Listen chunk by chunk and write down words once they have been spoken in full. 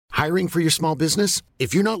Hiring for your small business?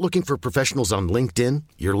 If you're not looking for professionals on LinkedIn,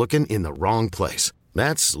 you're looking in the wrong place.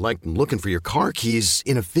 That's like looking for your car keys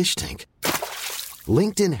in a fish tank.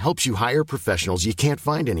 LinkedIn helps you hire professionals you can't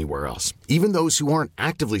find anywhere else, even those who aren't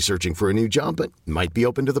actively searching for a new job but might be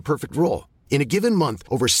open to the perfect role. In a given month,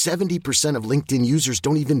 over 70% of LinkedIn users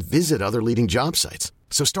don't even visit other leading job sites.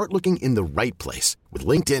 So start looking in the right place. With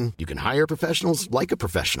LinkedIn, you can hire professionals like a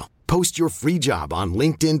professional. Post your free job on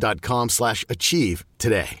linkedin.com/achieve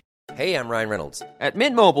today. Hey, I'm Ryan Reynolds. At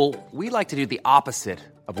Mint Mobile, we like to do the opposite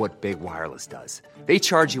of what Big Wireless does. They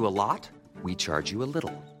charge you a lot, we charge you a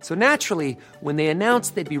little. So naturally, when they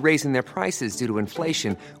announced they'd be raising their prices due to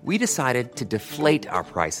inflation, we decided to deflate our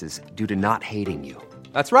prices due to not hating you.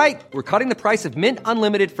 That's right. We're cutting the price of Mint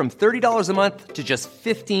Unlimited from $30 a month to just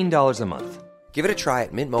 $15 a month. Give it a try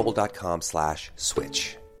at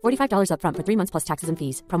mintmobile.com/switch. $45 up front for 3 months plus taxes and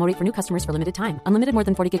fees. Promo rate for new customers for limited time. Unlimited more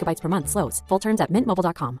than 40 gigabytes per month. Slows full terms at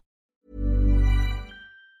mintmobile.com.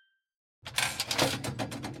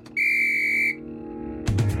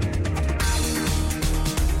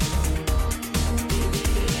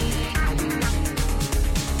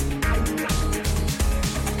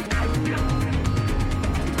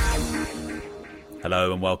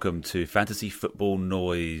 Hello and welcome to Fantasy Football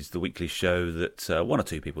Noise, the weekly show that one or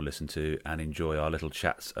two people listen to and enjoy our little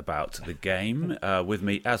chats about the game. With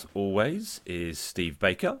me, as always, is Steve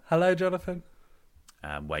Baker. Hello, Jonathan.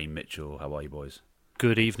 And Wayne Mitchell. How are you, boys?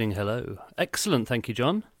 Good evening, hello. Excellent, thank you,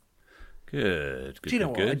 John. Good. Do you know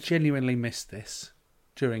what? I genuinely missed this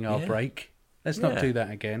during our break. Let's not do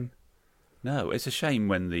that again. No, it's a shame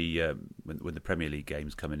when the Premier League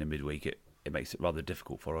games come in midweek. It makes it rather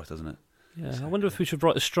difficult for us, doesn't it? Yeah, I wonder if we should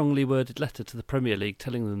write a strongly worded letter to the Premier League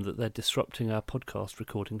telling them that they're disrupting our podcast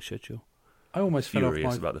recording schedule. I almost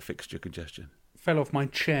furious about the fixture congestion. Fell off my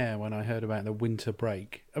chair when I heard about the winter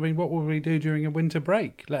break. I mean, what would we do during a winter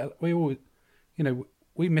break? We all,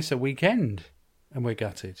 we miss a weekend and we're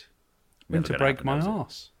gutted. Winter break my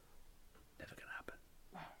arse. Never going to happen.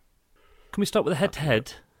 Can we start with a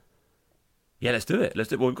head-to-head? Yeah, let's do it.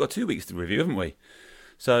 Well, we've got 2 weeks to review, haven't we?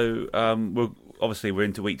 So we're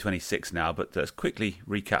into week 26 now, but let's quickly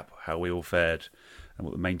recap how we all fared and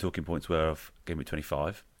what the main talking points were of game week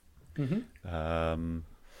 25. Mm-hmm. How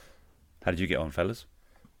did you get on, fellas?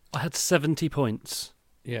 I had 70 points.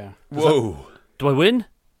 Yeah. Whoa! Do I win?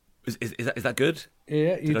 Is that good?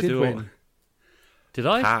 Yeah, you did win. Did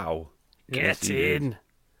I? How? Get in.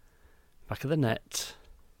 Back of the net.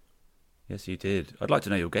 Yes, you did. I'd like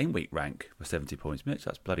to know your game week rank for 70 points, Mitch.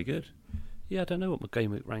 That's bloody good. Yeah, I don't know what my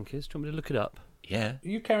game week rank is. Do you want me to look it up? Yeah.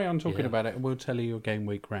 You carry on talking about it and we'll tell you your game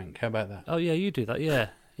week rank. How about that? Oh, yeah, you do that. Yeah.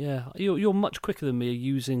 You're much quicker than me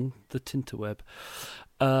using the Tinterweb.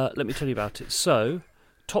 Let me tell you about it. So,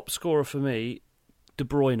 top scorer for me, De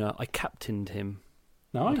Bruyne. I captained him.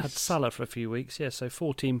 Nice. I had Salah for a few weeks. Yeah, so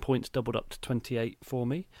 14 points doubled up to 28 for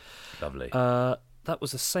me. Lovely. That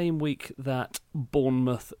was the same week that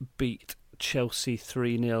Bournemouth beat Chelsea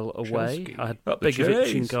 3-0 away. Chelsea. I had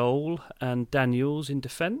Begovic in goal and Daniels in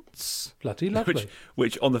defence. Bloody lovely.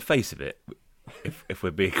 Which, on the face of it, if we're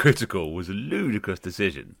being critical, was a ludicrous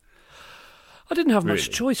decision. I didn't have much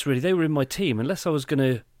choice, really. They were in my team. Unless I was going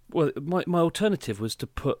to... Well, my alternative was to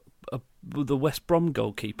put the West Brom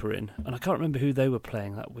goalkeeper in, and I can't remember who they were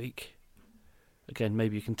playing that week. Again,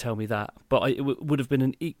 maybe you can tell me that. But it would have been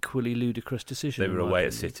an equally ludicrous decision. They were away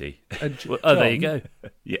at City. John, there you go.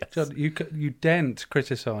 Yes. John, you daren't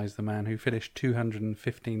criticise the man who finished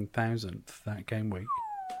 215,000th that game week.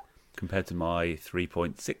 Compared to my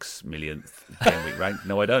 3.6 millionth game week rank.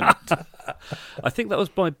 No, I don't. I think that was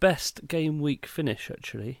my best game week finish,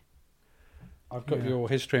 actually. I've got your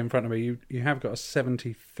history in front of me. You have got a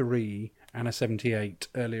 73 and a 78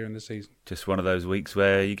 earlier in the season. Just one of those weeks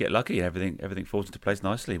where you get lucky and everything falls into place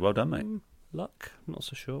nicely. Well done, mate. Luck? I'm not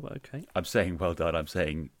so sure, but okay. I'm saying well done. I'm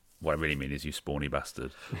saying what I really mean is you spawny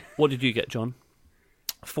bastard. What did you get, John?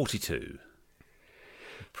 42.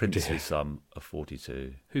 Princely sum of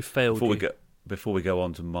 42. Who failed Before we go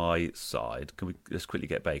on to my side, let's quickly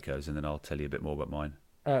get Baco's and then I'll tell you a bit more about mine.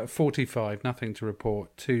 45, nothing to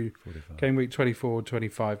report. 45. Game week 24,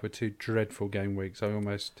 25 were two dreadful game weeks. I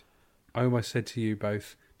almost said to you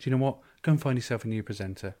both, do you know what? Go and find yourself a new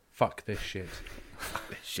presenter. Fuck this shit.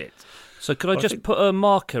 Shit. So could I just put a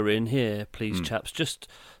marker in here, please, chaps? Just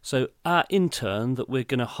so our intern that we're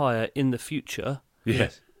going to hire in the future.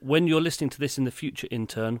 Yes. When you're listening to this in the future,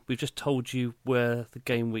 intern, we've just told you where the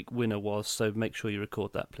game week winner was, so make sure you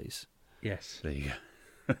record that, please. Yes. There you go.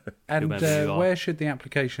 And where should the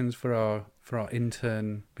applications for our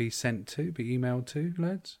intern be sent to, be emailed to,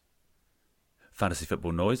 lads?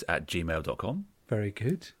 fantasyfootballnoise@gmail.com. Very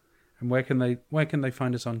good. And where can they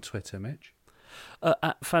find us on Twitter, Mitch?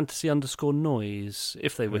 At fantasy_noise,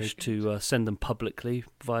 if they wish to send them publicly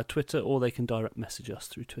via Twitter, or they can direct message us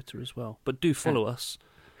through Twitter as well. But do follow us.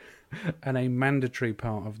 And a mandatory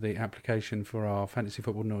part of the application for our Fantasy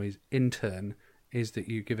Football Noise intern is that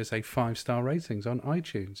you give us a 5-star ratings on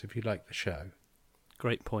iTunes if you like the show.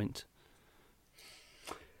 Great point.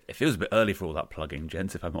 It feels a bit early for all that plugging,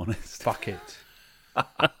 gents, if I'm honest. Fuck it.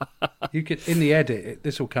 You could, in the edit,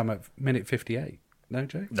 this will come at minute 58. No,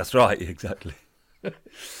 Jay? That's right, exactly.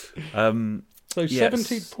 So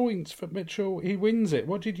 70 points for Mitchell. He wins it.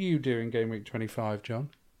 What did you do in game week 25, John?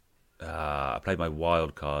 I played my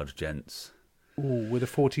wild card, gents. Ooh, with a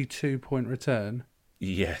 42-point return.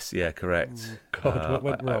 Yes, yeah, correct. Oh, God, what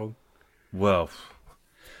went wrong? Well,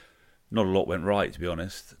 not a lot went right, to be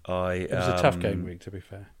honest. It was a tough game week, to be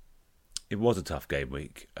fair. It was a tough game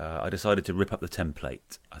week. I decided to rip up the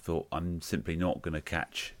template. I thought I'm simply not going to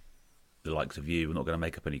catch the likes of you. We're not going to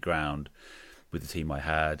make up any ground with the team I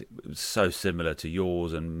had. It was so similar to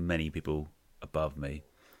yours and many people above me.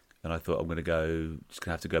 And I thought I'm going to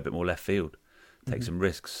have to go a bit more left field, take some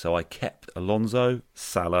risks. So I kept Alonso,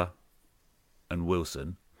 Salah and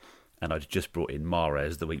Wilson. And I'd just brought in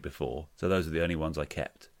Mahrez the week before. So those are the only ones I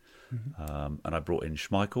kept. And I brought in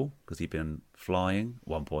Schmeichel because he'd been flying at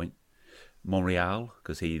one point. Monreal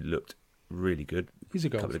because he looked really good. He's a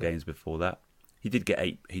goal. Couple of games before that, he did get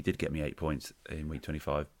me 8 points in week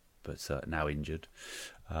 25, but now injured,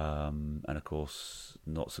 and of course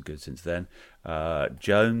not so good since then.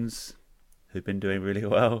 Jones, who'd been doing really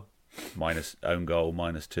well, minus own goal,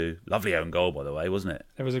 -2. Lovely own goal, by the way, wasn't it?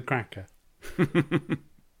 It was a cracker.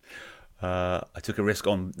 I took a risk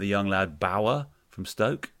on the young lad Bauer from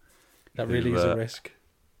Stoke. That really is a risk.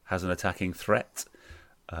 Has an attacking threat.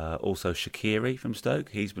 Also Shaqiri from Stoke,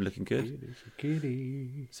 he's been looking good.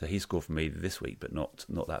 Shaqiri. So he scored for me this week, but not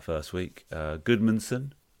that first week.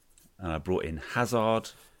 Goodmanson, and I brought in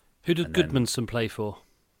Hazard. Who did Goodmanson play for?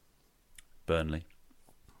 Burnley.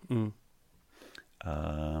 And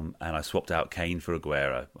I swapped out Kane for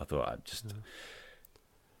Aguero. I thought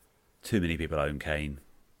too many people own Kane.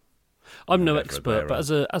 I'm no expert, but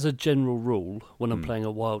as a general rule, when I'm playing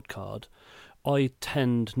a wild card, I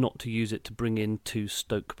tend not to use it to bring in 2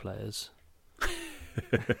 Stoke players.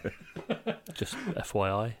 Just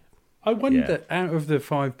FYI. I wonder, out of the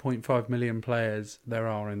 5.5 million players there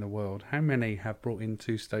are in the world, how many have brought in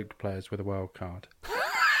 2 Stoke players with a wild card?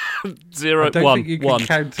 0, I don't 1, think you can 1.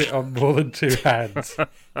 count it on more than 2 hands.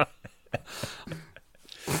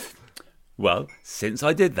 Well, since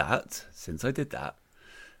I did that,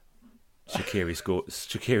 Shaqiri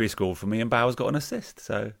scored for me and Bauer's got an assist,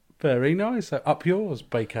 so... Very nice. So up yours,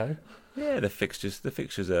 Bako. Yeah, the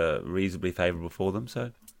fixtures are reasonably favourable for them.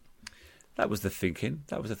 So that was the thinking.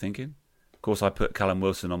 Of course, I put Callum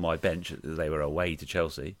Wilson on my bench. They were away to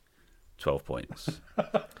Chelsea. 12 points.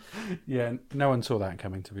 Yeah, no one saw that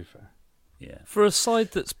coming, to be fair. Yeah. For a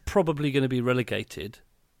side that's probably going to be relegated,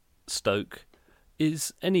 Stoke,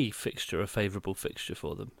 is any fixture a favourable fixture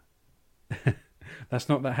for them? That's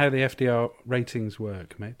not how the FDR ratings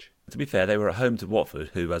work, Mitch. To be fair, they were at home to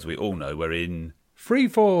Watford, who, as we all know, were in... Free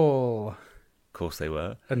fall! Of course they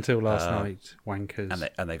were. Until last night, wankers.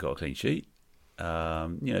 And they got a clean sheet. They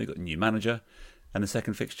got a new manager. And the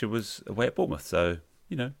second fixture was away at Bournemouth. So,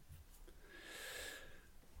 new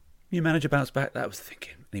manager bounced back. That was the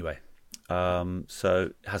thinking. Anyway,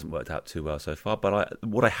 so it hasn't worked out too well so far. But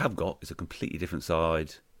what I have got is a completely different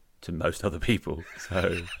side to most other people.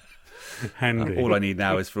 So... Handy. All I need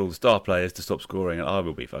now is for all the star players to stop scoring, and I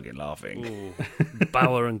will be fucking laughing. Ooh.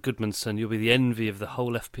 Bauer and Goodmanson, you'll be the envy of the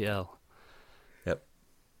whole FPL. Yep.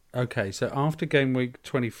 Okay, so after game week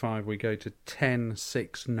 25, we go to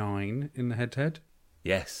 10-6-9 in the head-to-head.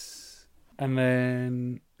 Yes. And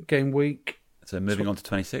then game week... So moving on to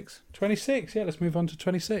 26? 26, yeah, let's move on to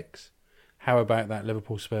 26. How about that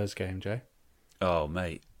Liverpool-Spurs game, Jay? Oh,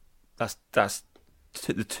 mate. That's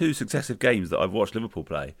the 2 successive games that I've watched Liverpool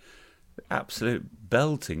play. Absolute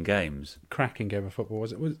belting games. Cracking game of football,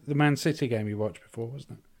 was it? Was the Man City game you watched before,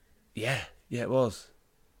 wasn't it? Yeah, it was.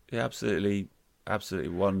 Yeah, absolutely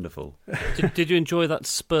wonderful. Did you enjoy that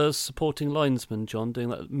Spurs supporting linesman, John, doing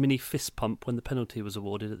that mini fist pump when the penalty was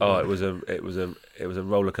awarded? It was a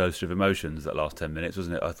roller coaster of emotions that last 10 minutes,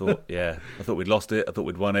 wasn't it? I thought we'd lost it. I thought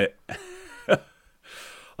we'd won it.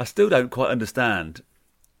 I still don't quite understand.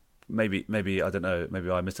 Maybe I don't know.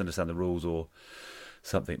 Maybe I misunderstand the rules or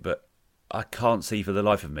something, but I can't see for the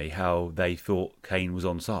life of me how they thought Kane was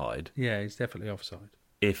onside. Yeah, he's definitely offside.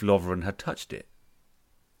 If Lovren had touched it,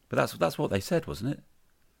 but that's what they said, wasn't it?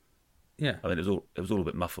 Yeah. I mean, it was all a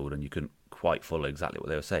bit muffled, and you couldn't quite follow exactly what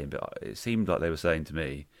they were saying. But it seemed like they were saying to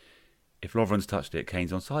me, if Lovren's touched it,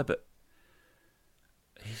 Kane's onside, but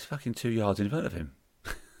he's fucking 2 yards in front of him.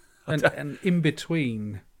 And in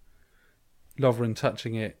between Lovren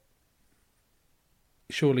touching it,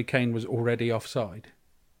 surely Kane was already offside.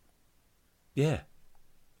 Yeah.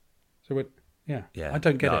 So, I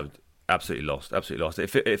don't get it. Absolutely lost. Absolutely lost.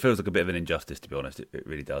 It feels like a bit of an injustice, to be honest. It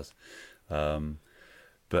really does.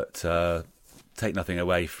 But take nothing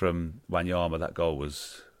away from Wanyama. That goal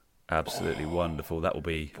was absolutely wonderful. That will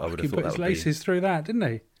be. I would have thought he put his laces through that, didn't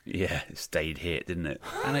he? Yeah, it stayed hit, didn't it?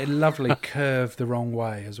 And it lovely curved the wrong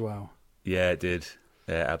way as well. Yeah, it did.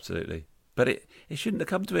 Yeah, absolutely. But it shouldn't have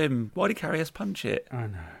come to him. Why did Karius punch it? I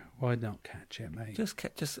know. Why not catch it, mate?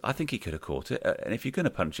 Just. I think he could have caught it. And if you're going to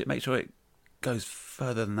punch it, make sure it goes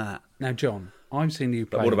further than that. Now, John, I've seen you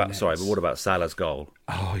play. But what about Salah's goal?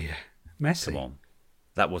 Oh yeah, Messi. Come on,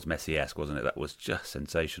 that was Messi-esque, wasn't it? That was just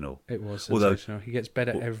sensational. It was sensational. He gets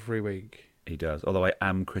better every week. He does. Although I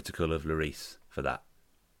am critical of Lloris for that.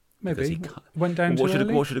 Maybe went down too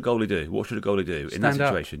early. What should a goalie do? What should a goalie do in that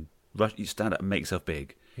situation? You stand up and make yourself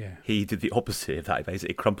big. Yeah. He did the opposite of that. He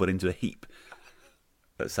basically crumpled into a heap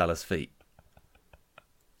at Salah's feet.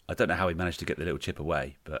 I don't know how he managed to get the little chip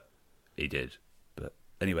away, but he did. But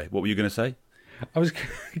anyway, what were you going to say? I was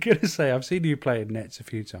going to say I've seen you play in nets a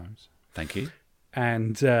few times. Thank you.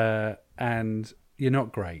 And you're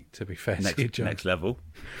not great, to be fair to you, John. Next level.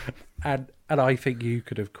 And I think you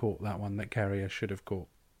could have caught that one that Carrier should have caught.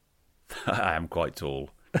 I am quite tall.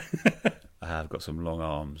 I have got some long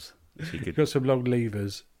arms. You've got some long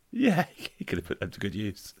levers. Yeah, he could have put them to good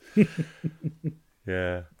use.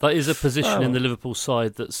 Yeah. That is a position in the Liverpool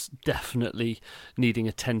side that's definitely needing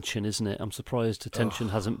attention, isn't it? I'm surprised attention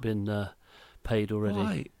hasn't been paid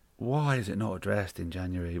already. Why is it not addressed in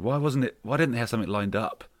January? Why didn't they have something lined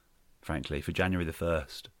up, frankly, for January the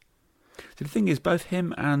 1st? So the thing is, both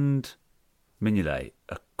him and Mignolet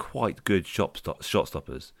are quite good shot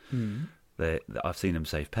stoppers. Mm. I've seen them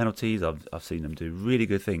save penalties. I've seen them do really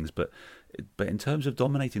good things. But in terms of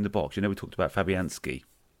dominating the box, we talked about Fabianski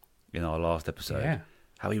in our last episode.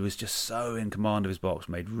 How he was just so in command of his box,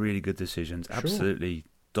 made really good decisions, absolutely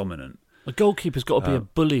dominant. A goalkeeper's got to be a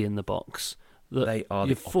bully in the box. They are.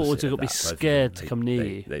 Your forwards have got to be scared to come near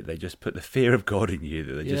you. They just put the fear of God in you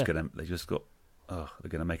that they're going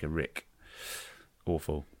to make a rick.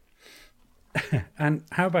 Awful. And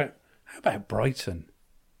how about Brighton?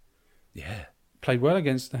 Yeah. Played well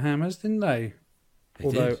against the Hammers, didn't they?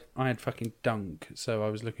 Although did. I had fucking Dunk, so I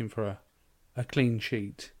was looking for a clean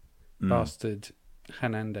sheet. Bastard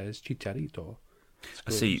Hernandez, Chicharito.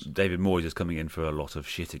 I see David Moyes is coming in for a lot of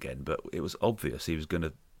shit again, but it was obvious he was going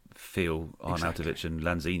to feel Arnautovic and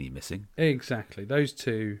Lanzini missing. Exactly. Those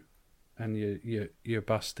two, and you're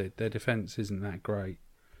busted. Their defence isn't that great.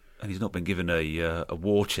 And he's not been given a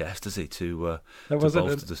war chest, has he, to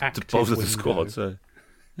bolster the squad? So,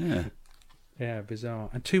 yeah. Yeah, bizarre.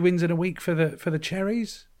 And 2 wins in a week for the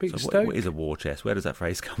Cherries. Beat Stoke. What is a war chest? Where does that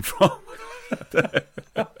phrase come from?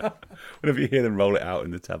 Whenever you hear them roll it out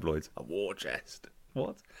in the tabloids, a war chest.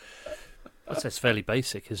 What? That's fairly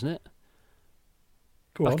basic, isn't it?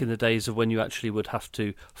 Go Back on. in the days of when you actually would have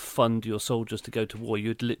to fund your soldiers to go to war,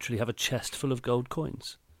 you'd literally have a chest full of gold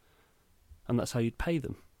coins. And that's how you'd pay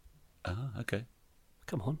them. Ah, okay.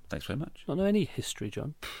 Come on. Thanks very much. Not know any history,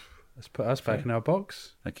 John. Let's put us back in our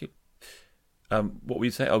box. Thank you. What were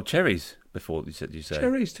you saying? Oh, cherries. Before you said.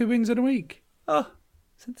 Cherries, 2 wins in a week. Oh,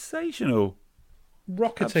 sensational!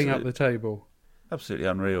 Rocketing up the table. Absolutely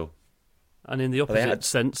unreal. And in the opposite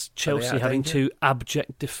sense, Chelsea having danger? 2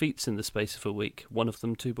 abject defeats in the space of a week. One of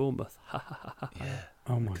them to Bournemouth. Yeah.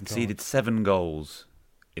 Oh my Conceded God. 7 goals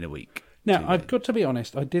in a week. Now, I've got to be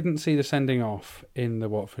honest, I didn't see the sending off in the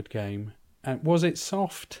Watford game. Was it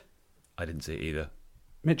soft, I didn't see it either.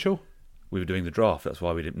 Mitchell? We were doing the draft, that's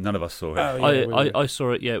why we didn't. None of us saw it. Oh, yeah, I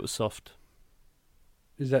saw it, yeah, it was soft.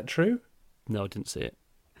 Is that true? No, I didn't see it.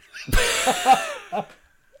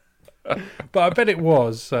 But I bet it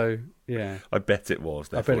was, so yeah. I bet it was.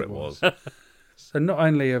 Therefore it was. So not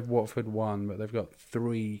only have Watford won, but they've got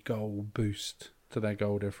 3 goal boost to their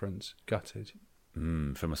goal difference. Gutted.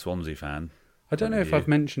 From a Swansea fan. I don't know if I've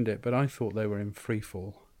mentioned it, but I thought they were in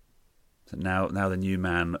freefall. So now the new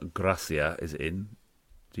man Gracia is in.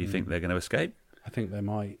 Do you think they're going to escape? I think they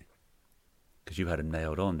might. Because you had him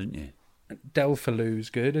nailed on, didn't you? Delfalu's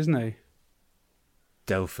good, isn't he?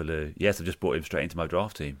 Delfalu. Yes, I just brought him straight into my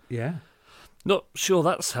draft team. Yeah. Not sure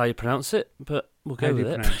that's how you pronounce it, but we'll go How do with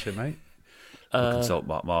you it. pronounce it, mate? I'll consult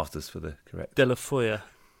Mark Masters for the correct. De La Foya.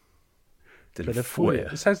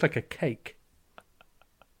 It sounds like a cake.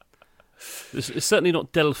 It's certainly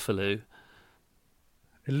not Delfalu.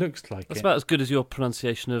 It looks like That's it. about as good as your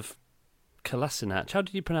pronunciation of Kolasinac. How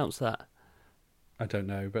did you pronounce that? I don't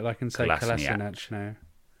know, but I can say Kolasinac now.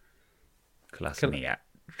 Kolasinac.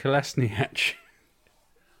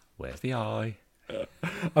 Where's the I?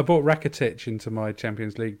 I bought Rakitic into my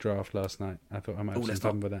Champions League draft last night. I thought I might have some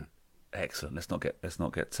fun with that. Excellent. Let's not get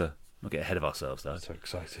ahead of ourselves, though. So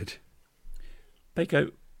excited.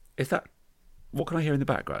 Bako, is that what can I hear in the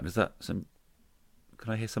background? Is that some?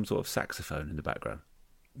 Can I hear some sort of saxophone in the background?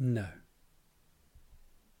 No.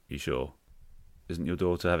 You sure? Isn't your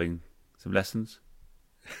daughter having some lessons?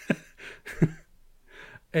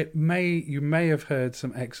 You may have heard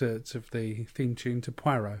some excerpts of the theme tune to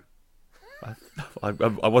Poirot. I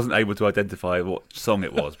wasn't able to identify what song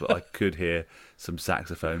it was, but I could hear some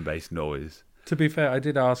saxophone-based noise. To be fair, I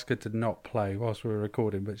did ask her to not play whilst we were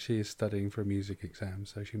recording, but she is studying for a music exam,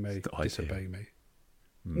 so she may disobey me.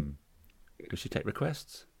 Does she take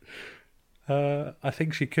requests? I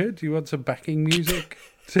think she could. Do you want some backing music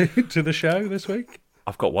to the show this week?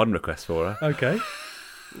 I've got one request for her. Okay.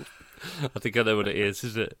 I think I know what it is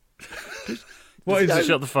it? What is it?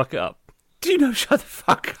 Shut the fuck up. Do you know shut the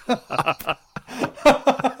fuck up?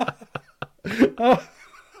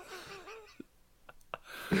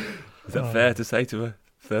 Is that fair to say to a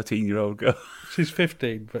 13-year-old girl? She's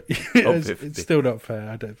 15, but it's still not fair,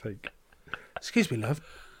 I don't think. Excuse me, love.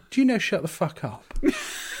 Do you know shut the fuck up?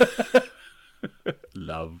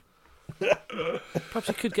 Love. Perhaps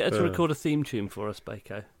you could get her to record a theme tune for us,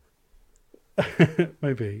 Bako.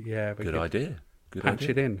 Maybe, yeah. Good idea. Patch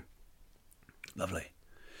it in. Lovely.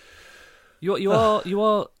 You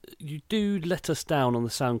do let us down on the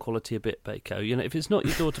sound quality a bit, Bako. You know, if it's not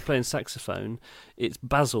your daughter playing saxophone, it's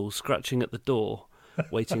Basil scratching at the door,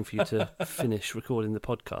 waiting for you to finish recording the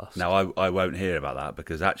podcast. Now, I won't hear about that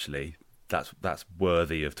because actually, that's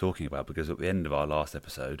worthy of talking about. Because at the end of our last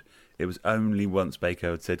episode, it was only once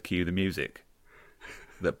Bako had said "cue the music"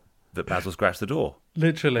 that Basil scratched the door.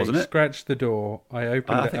 Literally, scratched the door. I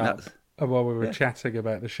opened it up, and while we were yeah. chatting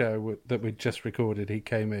about the show that we'd just recorded, he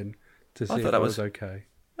came in to see if it was okay.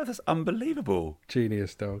 That's unbelievable.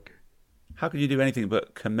 Genius dog. How could you do anything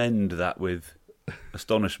but commend that with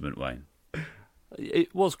astonishment, Wayne?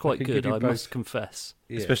 It was quite good, I must confess.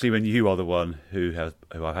 Yeah. Especially when you are the one who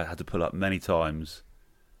I've had to pull up many times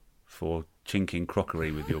for chinking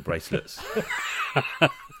crockery with your bracelets.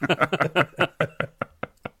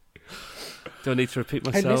 Do I need to repeat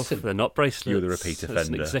myself? Hey, they're not bracelets. You're the repeat offender. It's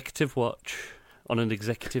an executive watch on an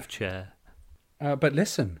executive chair. But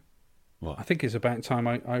listen, what? I think it's about time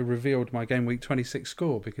I revealed my game week 26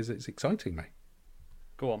 score because it's exciting me.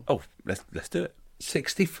 Go on. Oh, let's do it.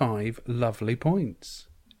 65 lovely points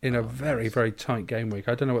in a very, very tight game week.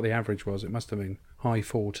 I don't know what the average was. It must have been high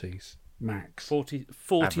 40s, max.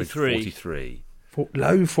 43. Average 43.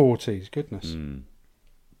 Low 40s, goodness.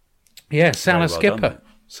 Yeah, Salah Skipper.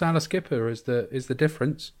 Salah Skipper is the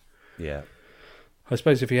difference. Yeah. I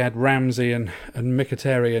suppose if you had Ramsey and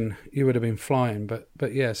Mkhitaryan, you would have been flying.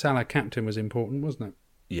 But yeah, Salah captain was important, wasn't it?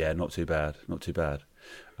 Yeah, not too bad. Not too bad.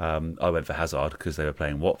 I went for Hazard because they were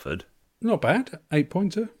playing Watford. Not bad.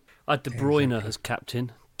 8-pointer. I had De Bruyne as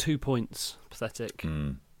captain. 2 points. Pathetic.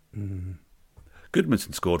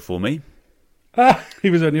 Goodmanson scored for me.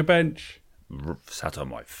 He was on your bench. Sat on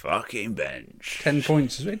my fucking bench. 10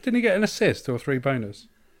 points. Didn't he get an assist or 3 bonus?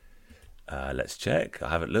 Let's check. I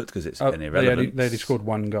haven't looked because it's been irrelevant. They only scored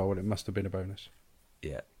 1 goal and it must have been a bonus.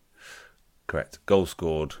 Yeah. Correct. Goal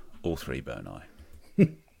scored, all 3 boni.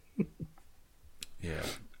 Yeah.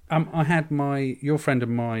 I had your friend of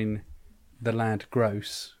mine, the lad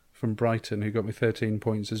Gross from Brighton, who got me 13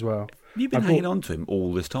 points as well. You've been hanging on to him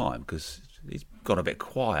all this time because he's got a bit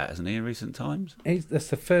quiet, hasn't he, in recent times? That's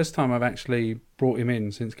the first time I've actually brought him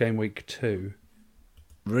in since game week 2.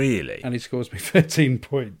 Really? And he scores me 13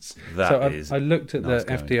 points. I looked at nice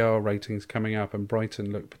the FDR ratings coming up, and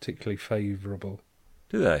Brighton looked particularly favourable.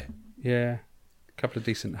 Do they? Yeah. A couple of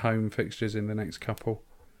decent home fixtures in the next couple.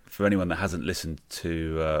 For anyone that hasn't listened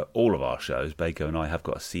to all of our shows, Bako and I have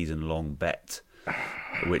got a season-long bet,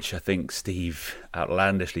 which I think Steve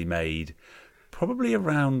outlandishly made probably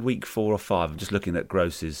around week 4 or 5. I'm just looking at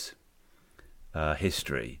Gross's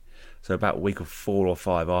history. So about week 4 or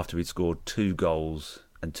 5 after he'd scored 2 goals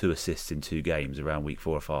and 2 assists in 2 games, around week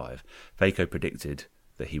 4 or 5, Bako predicted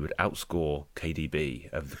that he would outscore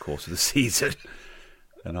KDB over the course of the season.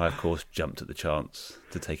 And I, of course, jumped at the chance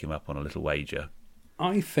to take him up on a little wager.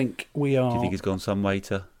 I think we are... Do you think he's gone some way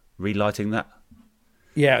to relighting that?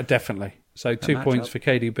 Yeah, definitely. So 2 points for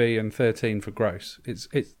KDB and 13 for Gross. It's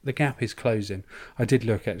the gap is closing. I did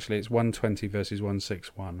look, actually. It's 120 versus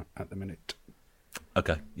 161 at the minute.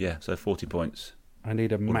 Okay, yeah, so 40 points. I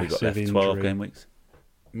need a massive injury. 12 game weeks?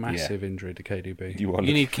 Massive injury to KDB. You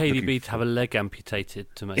need KDB to have a leg amputated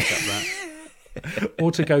to make up that.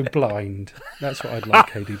 or to go blind. That's what I'd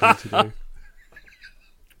like KDB to do.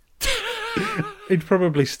 He'd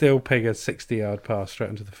probably still ping a 60-yard pass straight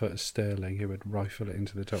into the foot of Sterling, who would rifle it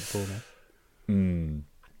into the top corner.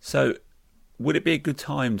 So, would it be a good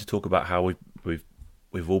time to talk about how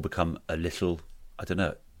we've all become a little, I don't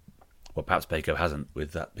know, well, perhaps Bako hasn't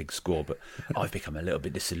with that big score, but I've become a little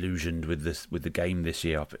bit disillusioned with the game this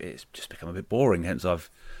year. It's just become a bit boring. Hence, I've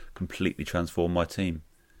completely transformed my team.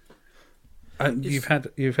 And you've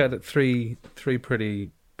had three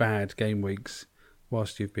pretty bad game weeks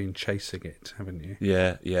whilst you've been chasing it, haven't you?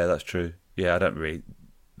 Yeah, that's true. Yeah, I don't really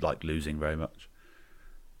like losing very much.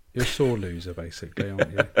 You're a sore loser, basically,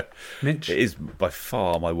 aren't you? Mitch? It is by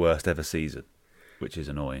far my worst ever season, which is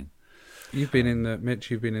annoying. You've been in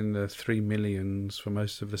the 3 millions for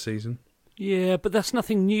most of the season. Yeah, but that's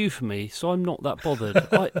nothing new for me, so I'm not that bothered.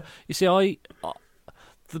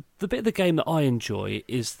 The bit of the game that I enjoy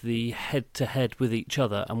is the head-to-head with each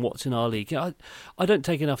other and what's in our league. I don't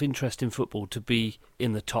take enough interest in football to be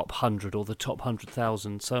in the top 100 or the top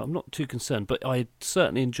 100,000, so I'm not too concerned. But I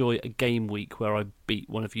certainly enjoy a game week where I beat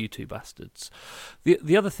one of you two bastards.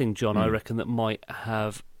 The other thing, John, I reckon that might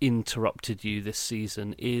have interrupted you this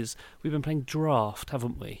season is we've been playing draft,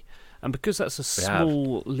 haven't we? And because that's a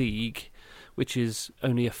small league, which is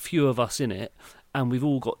only a few of us in it, and we've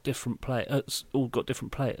all got different players,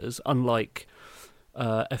 unlike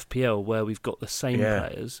FPL where we've got the same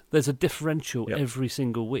players. There's a differential every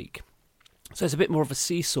single week, so it's a bit more of a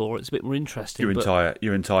seesaw. It's a bit more interesting.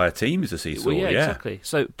 Your entire team is a seesaw. Well, yeah, exactly.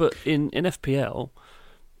 So, but in FPL,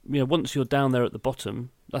 once you're down there at the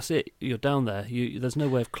bottom, that's it. You're down there. There's no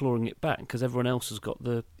way of clawing it back because everyone else has got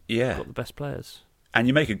the best players. And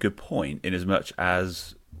you make a good point in as much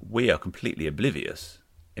as we are completely oblivious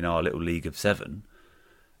in our little league of 7,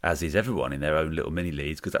 as is everyone in their own little mini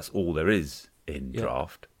leagues, because that's all there is in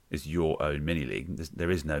draft, is your own mini league. There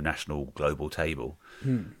is no national global table.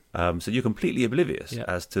 So you're completely oblivious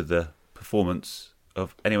as to the performance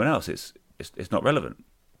of anyone else. It's not relevant.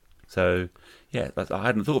 So I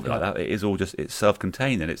hadn't thought of it like that. It is all it's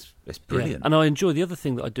self-contained and it's brilliant. Yeah. And I enjoy the other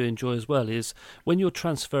thing that I do enjoy as well is when you're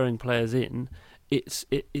transferring players in. It's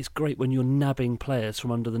great when you're nabbing players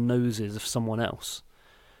from under the noses of someone else.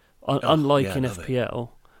 Unlike in FPL,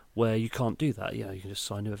 where you can't do that, you can just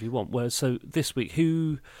sign whoever you want. Whereas, so this week, I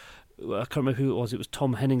can't remember who it was. It was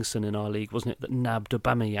Tom Henningsen in our league, wasn't it, that nabbed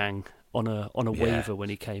Aubameyang on a waiver when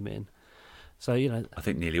he came in. So I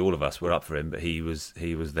think nearly all of us were up for him, but he was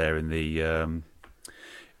there in the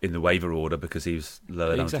waiver order because he was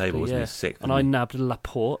lower down the table, wasn't he? Sixth. And I nabbed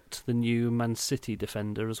Laporte, the new Man City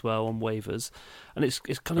defender, as well on waivers, and it's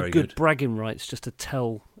kind of good bragging rights just to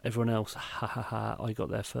tell everyone else, I got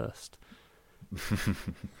there first.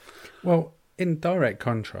 Well, in direct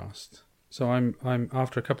contrast, so I'm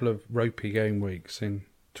after a couple of ropey game weeks in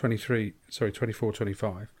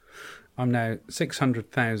 24-25, I'm now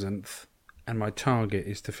 600,000th, and my target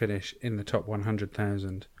is to finish in the top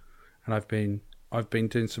 100,000. And I've been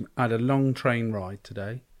doing I had a long train ride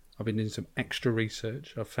today. I've been doing some extra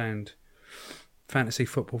research. I've found Fantasy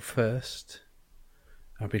Football First.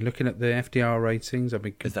 I've been looking at the FDR ratings. I've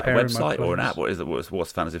been comparing. Is that a website or an app? What is it?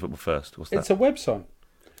 What's Fantasy Football First? What's that? It's a website,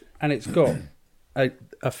 and it's got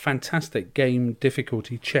a fantastic game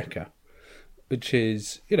difficulty checker, which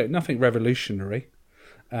is nothing revolutionary,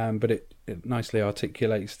 but it nicely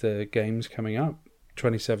articulates the games coming up,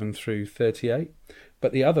 27 through 38.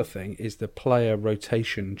 But the other thing is the player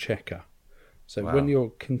rotation checker. So when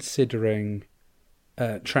you're considering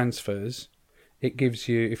transfers, it gives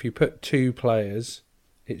you, if you put 2 players,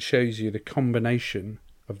 it shows you the combination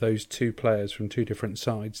of those 2 players from 2 different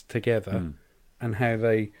sides together and how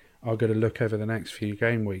they are going to look over the next few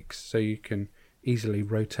game weeks. So you can easily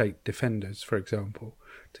rotate defenders, for example,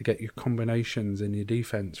 to get your combinations in your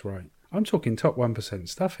defence right. I'm talking top 1%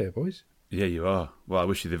 stuff here, boys. Yeah, you are. Well, I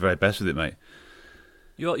wish you the very best with it, mate.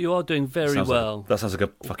 You are doing very well. That sounds like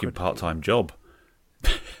a fucking part-time job.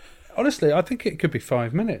 Honestly, I think it could be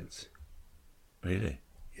 5 minutes. Really?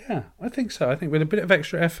 Yeah, I think so. I think with a bit of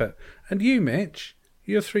extra effort. And you, Mitch,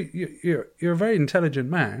 you're a very intelligent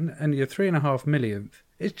man, and you're 3.5 millionth.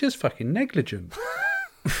 It's just fucking negligent.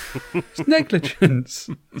 It's negligence.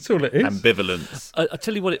 That's all it is. Ambivalence. I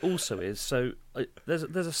tell you what it also is. So there's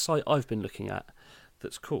a site I've been looking at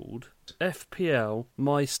that's called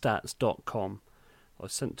FPLmystats.com. I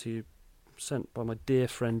sent by my dear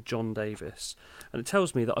friend John Davis, and it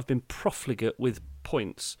tells me that I've been profligate with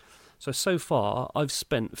points. So far, I've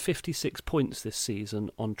spent 56 points this season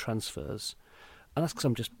on transfers, and that's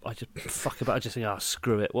because I just fuck about. I just think,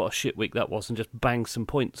 screw it, what a shit week that was, and just bang some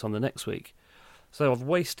points on the next week. So I've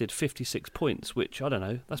wasted 56 points, which, I don't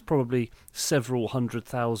know, that's probably several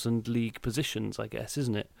 100,000 league positions, I guess,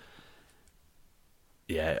 isn't it?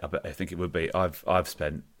 Yeah, I think it would be. I've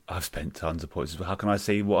spent tons of points. How can I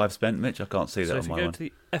see what I've spent, Mitch? I can't see that on my one. So if you go to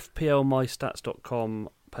the FPLmystats.com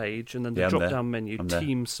page and then the drop-down menu,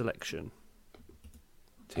 team selection.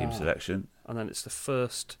 Team selection. And then it's the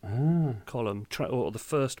first column, or the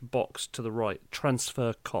first box to the right,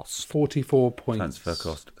 transfer cost. 44 points. Transfer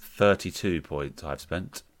cost, 32 points I've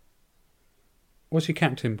spent. What's your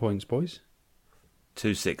captain points, boys?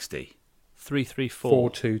 260. 334.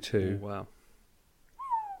 422. Oh, wow.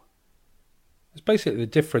 It's basically the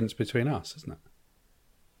difference between us, isn't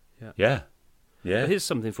it? Yeah. But here's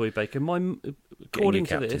something for you, Baker. According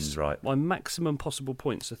to this, right. my maximum possible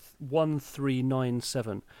points are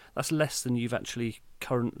 1397. That's less than you've actually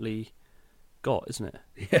currently got, isn't it?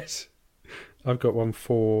 Yes. I've got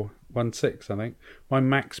 1416, I think. My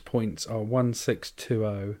max points are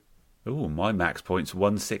 1620. Oh, my max points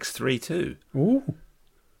 1632. Ooh.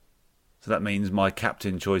 So that means my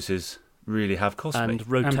captain choices really have cost me. And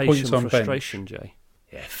rotation frustration, Jay.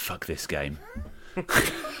 Yeah, fuck this game.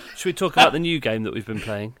 Should we talk about the new game that we've been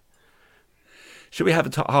playing? Should we have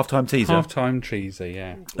a half-time teaser? Half-time teaser,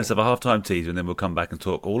 yeah. Let's have a half-time teaser and then we'll come back and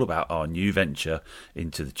talk all about our new venture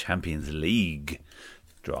into the Champions League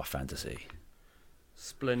Draft Fantasy.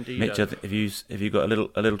 Splendid. Mitch, have you got a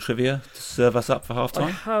little trivia to serve us up for half-time?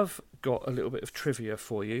 I have got a little bit of trivia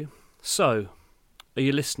for you. So, are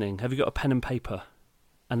you listening? Have you got a pen and paper?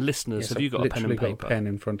 And listeners, have you got a pen and paper? I've got a pen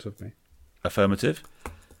in front of me. Affirmative.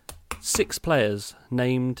 6 players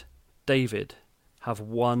named David have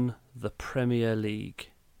won the Premier League.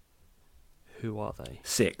 Who are they?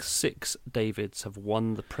 6. 6 Davids have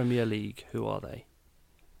won the Premier League. Who are they?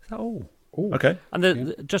 Oh. Okay.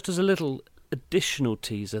 And just as a little additional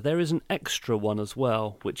teaser, there is an extra one as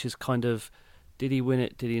well, which is kind of, did he win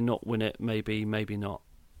it, did he not win it, maybe, maybe not.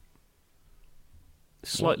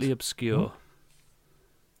 Slightly obscure.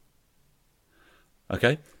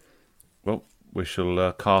 Okay. Well, we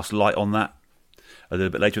shall cast light on that a little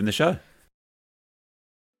bit later in the show.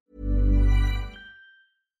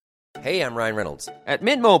 Hey, I'm Ryan Reynolds. At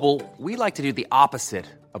Mint Mobile, we like to do the opposite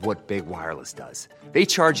of what Big Wireless does. They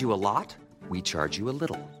charge you a lot, we charge you a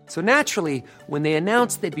little. So naturally, when they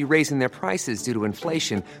announced they'd be raising their prices due to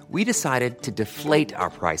inflation, we decided to deflate our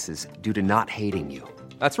prices due to not hating you.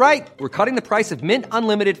 That's right. We're cutting the price of Mint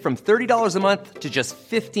Unlimited from $30 a month to just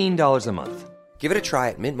 $15 a month. Give it a try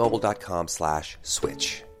at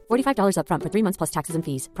mintmobile.com/switch. $45 up front for 3 months plus taxes and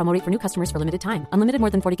fees. Promo rate for new customers for limited time. Unlimited more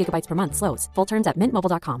than 40 gigabytes per month. Slows full terms at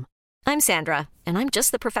mintmobile.com. I'm Sandra, and I'm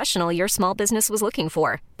just the professional your small business was looking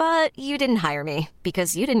for. But you didn't hire me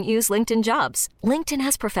because you didn't use LinkedIn Jobs. LinkedIn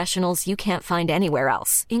has professionals you can't find anywhere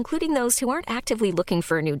else, including those who aren't actively looking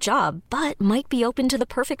for a new job, but might be open to the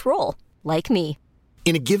perfect role, like me.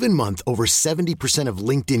 In a given month, over 70% of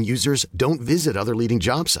LinkedIn users don't visit other leading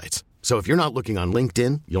job sites. So if you're not looking on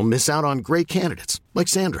LinkedIn, you'll miss out on great candidates like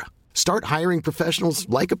Sandra. Start hiring professionals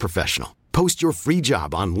like a professional. Post your free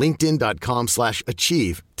job on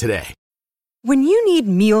linkedin.com/achieve today. When you need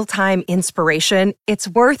mealtime inspiration, it's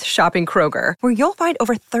worth shopping Kroger, where you'll find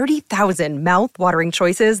over 30,000 mouth-watering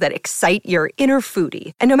choices that excite your inner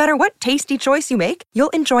foodie. And no matter what tasty choice you make, you'll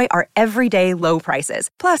enjoy our everyday low prices,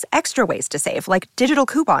 plus extra ways to save, like digital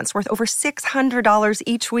coupons worth over $600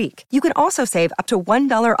 each week. You can also save up to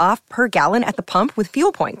 $1 off per gallon at the pump with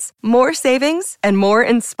fuel points. More savings and more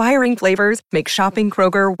inspiring flavors make shopping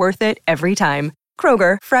Kroger worth it every time.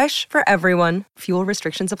 Kroger, fresh for everyone. Fuel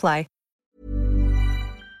restrictions apply.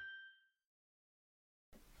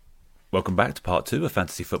 Welcome back to part 2 of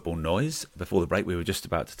Fantasy Football Noise. Before the break, we were just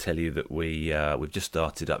about to tell you that we've just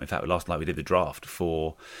started up. In fact, last night we did the draft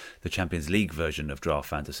for the Champions League version of Draft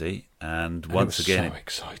Fantasy, and once again, so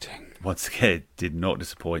exciting. Once again, it did not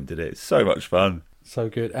disappoint, did it? It's so much fun, so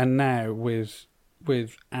good. And now with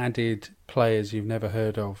added players you've never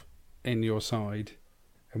heard of in your side,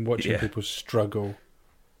 and watching people struggle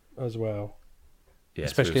as well. Yeah,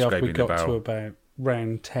 especially after we got to about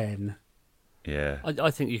round 10. Yeah,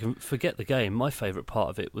 I think you can forget the game. My favourite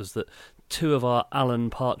part of it was that 2 of our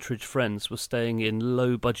Alan Partridge friends were staying in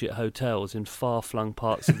low-budget hotels in far-flung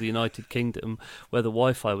parts of the United Kingdom where the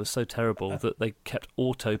Wi-Fi was so terrible that they kept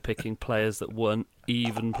auto-picking players that weren't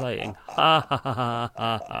even playing. Ha ha ha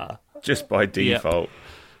ha ha. Just by default. Yep.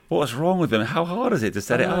 What's wrong with them? How hard is it to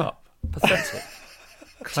set it up? Pathetic.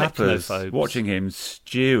 Clappers watching him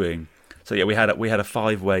stewing. So yeah, we had a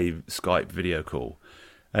 5-way Skype video call.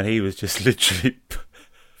 And he was just literally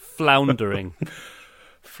floundering,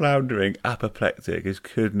 apoplectic. He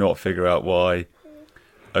could not figure out why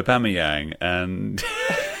Aubameyang and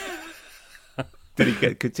Did he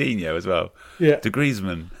get Coutinho as well? Yeah. To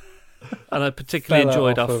Griezmann. And I particularly Fella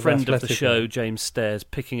enjoyed off our of friend of the Atletico. show, James Stairs,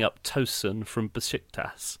 picking up Tosin from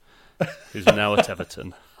Besiktas, who's now at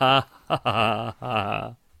Everton. Ha ha ha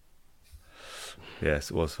ha. Yes,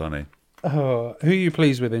 it was funny. Oh, who are you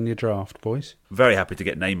pleased with in your draft, boys? Very happy to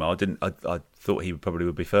get Neymar. I thought he probably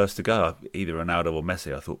would be first to go. Either Ronaldo or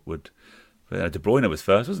Messi. I thought would. De Bruyne was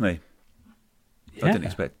first, wasn't he? Yeah. I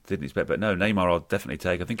didn't expect, but no, Neymar I'll definitely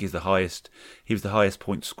take. I think he's the highest. He was the highest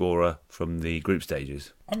point scorer from the group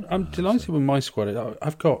stages. I'm delighted with my squad.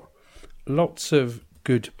 I've got lots of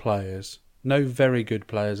good players, no very good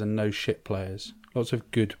players and no shit players. Lots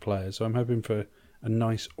of good players. So I'm hoping for a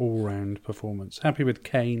nice all-round performance. Happy with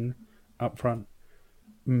Kane up front,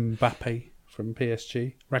 Mbappe from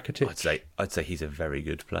PSG, Rakitic. I'd say he's a very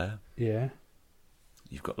good player. Yeah.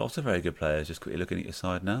 You've got lots of very good players. Just quickly looking at your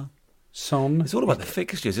side now. Son. It's all about the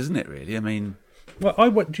fixtures, isn't it? Really, I mean. Well,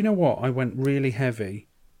 do you know what? I went really heavy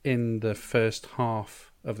in the first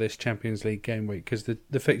half of this Champions League game week because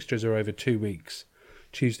the fixtures are over 2 weeks.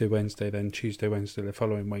 Tuesday, Wednesday, then Tuesday, Wednesday the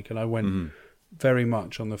following week. And I went very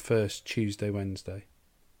much on the first Tuesday, Wednesday.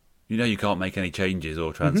 You know you can't make any changes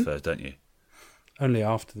or transfers, don't you? Only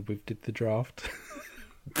after we did the draft.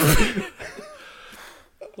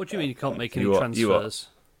 What do you mean you can't make any You are- transfers?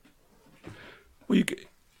 Well,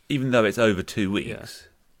 even though it's over 2 weeks,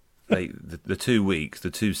 the 2 weeks, the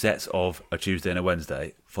two sets of a Tuesday and a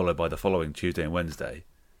Wednesday, followed by the following Tuesday and Wednesday,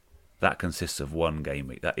 that consists of one game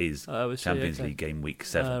week. That is Champions League game week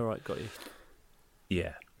 7. Right, got you.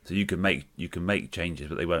 Yeah, so you can make changes,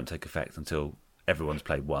 but they won't take effect until everyone's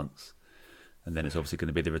played once, and then it's obviously going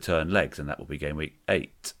to be the return legs, and that will be game week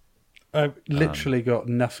 8. I've literally got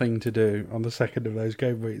nothing to do on the second of those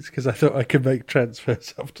game weeks because I thought I could make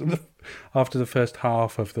transfers after the first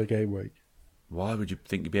half of the game week. Why would you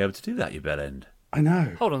think you'd be able to do that, you bed end? I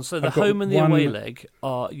know. Hold on, so the I've got home and the one- away leg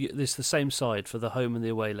it's the same side for the home and the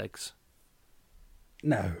away legs.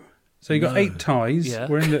 No. So you got 8 ties. Yeah.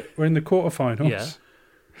 We're in the quarterfinals. Yeah.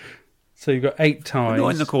 So you got 8 ties. We're not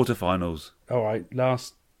in the quarterfinals. All right,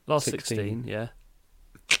 last 16, yeah.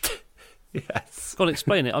 Yes. Go on,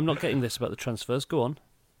 explain it. I'm not getting this about the transfers. Go on.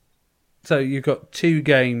 So you've got 2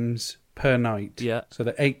 games per night. Yeah. So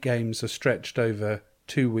the 8 games are stretched over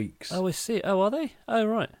 2 weeks. Oh, I see. Oh, are they? Oh,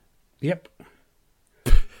 right. Yep.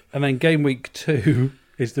 And then game week 2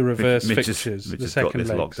 is the reverse Mitch fixtures. Mitch the has got second this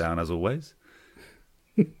legs. lockdown as always.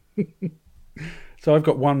 So I've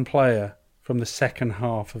got one player from the second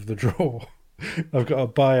half of the draw. I've got a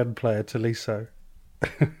Bayern player, Tolisso.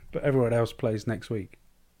 But everyone else plays next week.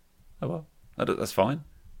 Oh well, that's fine.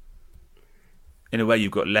 In a way,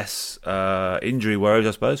 you've got less injury worries,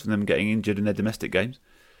 I suppose, from them getting injured in their domestic games.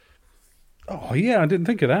 Oh, yeah, I didn't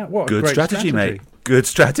think of that. What a Good great strategy, mate. Good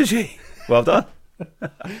strategy. Well done.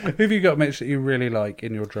 Who have you got, Mitch, that you really like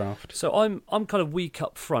in your draft? So I'm kind of weak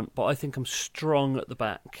up front, but I think I'm strong at the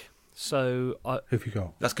back. So Who have you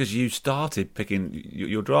got? That's because you started picking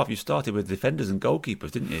your draft. You started with defenders and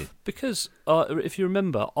goalkeepers, didn't you? because if you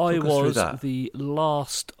remember, I Talk us through was that. the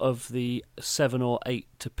last of the 7 or 8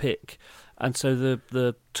 to pick, and so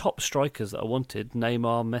the top strikers that I wanted,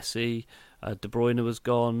 Neymar, Messi, De Bruyne was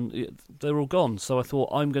gone. They were all gone. So I thought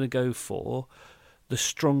I'm going to go for the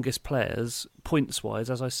strongest players points-wise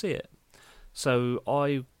as I see it. So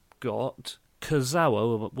I got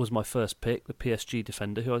Kurzawa was my first pick, the PSG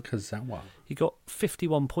defender. He got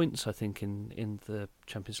 51 points, I think, in the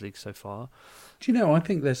Champions League so far. Do you know, I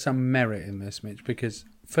think there's some merit in this, Mitch, because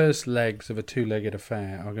first legs of a 2-legged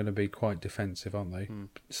affair are going to be quite defensive, aren't they?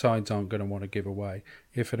 Sides aren't going to want to give away.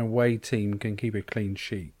 If an away team can keep a clean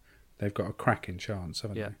sheet, they've got a cracking chance,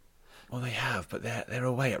 haven't they? Well, they have, but they're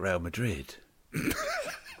away at Real Madrid.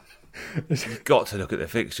 You've got to look at their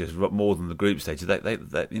fixtures more than the group stages.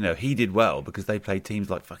 They he did well because they played teams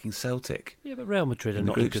like fucking Celtic. Yeah, but Real Madrid are in the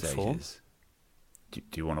not in group good form. stages. Do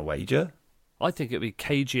you want to wager? I think it'd be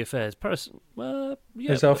cagey affairs. Paris,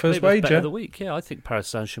 It's our first maybe it's better wager. of the week. Yeah, I think Paris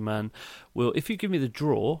Saint-Germain will. If you give me the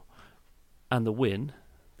draw and the win,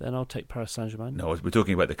 then I'll take Paris Saint-Germain. No, we're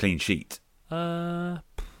talking about the clean sheet. Uh,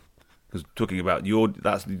 Because talking about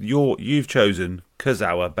you've chosen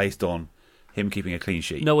Kurzawa based on him keeping a clean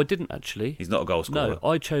sheet. no, I didn't actually. He's not a goal scorer. No,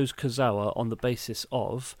 I chose Kurzawa on the basis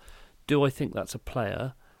of, do I think that's a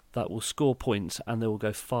player that will score points and they will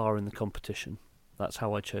go far in the competition? That's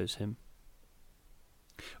how I chose him.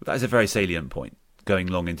 That is a very salient point. Going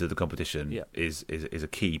long into the competition Yeah. is a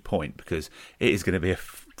key point because it is going to be a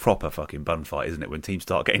proper fucking bun fight, isn't it? When teams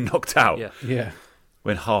start getting knocked out, Yeah. Yeah.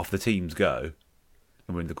 when half the teams go,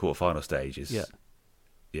 and we're in the quarterfinal stages. Yeah.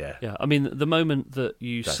 Yeah, Yeah, I mean, the moment that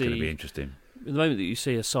you that's see going to be interesting. the moment that you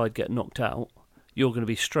see a side get knocked out, you're going to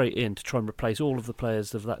be straight in to try and replace all of the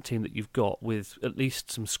players of that team that you've got with at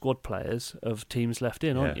least some squad players of teams left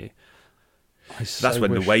in, aren't you? That's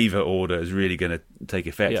when the waiver order is really going to take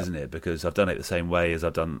effect, isn't it? Because I've done it the same way as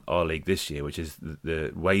I've done our league this year, which is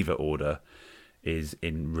the waiver order is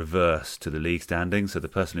in reverse to the league standing. So the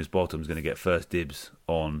person who's bottom is going to get first dibs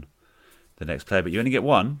on the next player, but you only get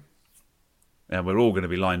one, and we're all going to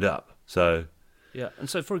be lined up. So yeah, and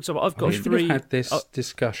so for example, I've got we had this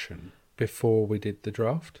discussion before we did the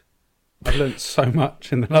draft. I've learnt so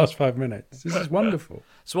much in the last 5 minutes. This is wonderful.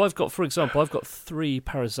 So I've got 3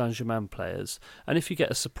 Paris Saint-Germain players, and if you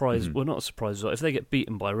get a surprise, well, not a surprise, if they get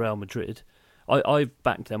beaten by Real Madrid, I've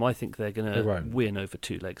backed them. I think they're going to win over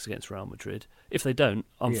 2 legs against Real Madrid. If they don't,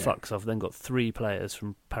 I'm fucked. So I've then got 3 players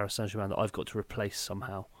from Paris Saint-Germain that I've got to replace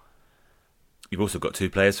somehow. You've also got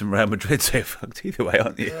 2 players from Real Madrid, so you're fucked either way,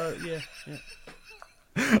 aren't you? Yeah.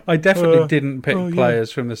 I definitely didn't pick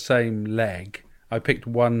players from the same leg. I picked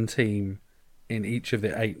one team in each of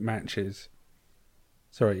the 8 matches.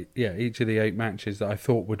 Each of the 8 matches that I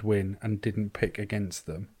thought would win and didn't pick against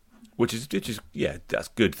them. Which is that's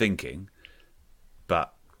good thinking.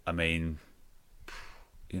 But I mean,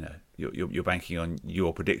 you're banking on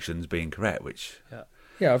your predictions being correct, which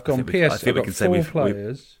I've gone PS. I think we can say 4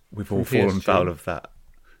 players. We've all fallen foul of that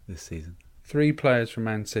this season. 3 players from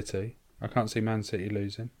Man City. I can't see Man City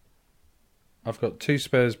losing. I've got 2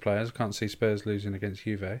 Spurs players. I can't see Spurs losing against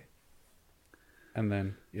Juve. And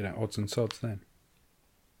then, odds and sods then.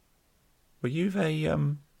 Were Juve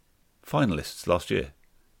finalists last year?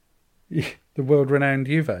 Yeah, the world-renowned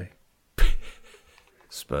Juve.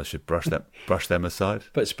 Spurs should brush them aside.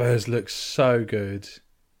 But Spurs look so good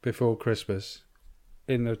before Christmas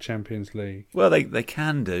in the Champions League. Well, they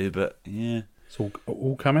can do, but yeah. It's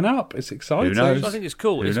all coming up. It's exciting. Who knows? I think it's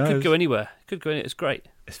cool. It could go anywhere. It's great.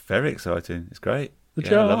 It's very exciting. It's great. The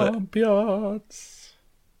champions.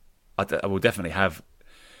 I will definitely have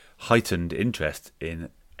heightened interest in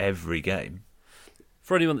every game.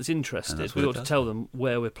 For anyone that's interested, we ought to tell them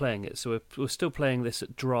where we're playing it. So we're still playing this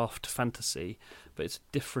at Draft Fantasy, but it's a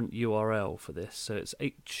different URL for this. So it's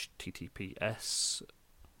https://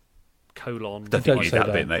 Don't think you need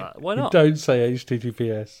that bit, mate. Why not? Don't say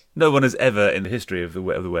HTTPS. No one has ever in the history of the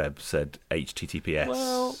web said HTTPS.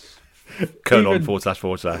 Well,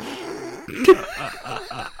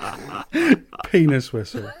 / penis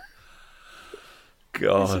whistle.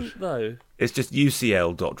 God. Though. It's just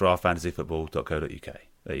ucl.draftfantasyfootball.co.uk.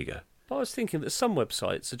 There you go. But I was thinking that some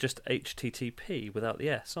websites are just HTTP without the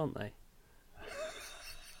S, aren't they?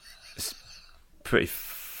 It's pretty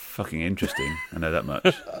fucking interesting. I know that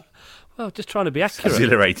much. Well, just trying to be accurate.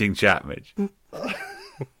 Exhilarating chat, Mitch.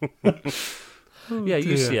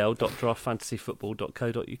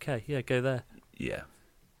 ucl.draftfantasyfootball.co.uk. Yeah, go there. Yeah.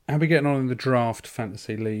 How are we getting on in the Draft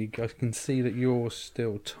Fantasy League? I can see that you're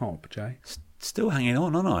still top, Jay. Still hanging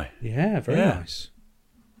on, aren't I? Yeah, very nice.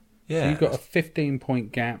 Yeah. So you've got a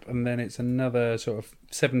 15-point gap, and then it's another sort of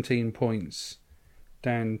 17 points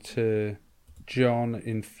down to John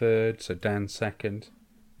in third, so Dan second.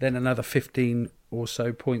 Then another 15 or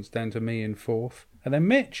so points down to me in fourth. And then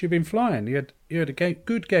Mitch, you've been flying. You had a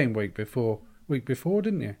good game week before,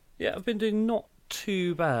 didn't you? Yeah, I've been doing not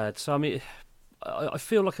too bad. So, I mean, I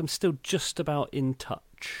feel like I'm still just about in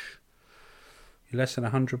touch. You're less than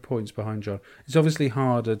 100 points behind John. It's obviously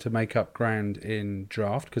harder to make up ground in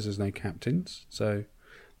draft because there's no captains, so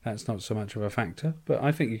that's not so much of a factor. But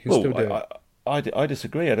I think you can still do it. I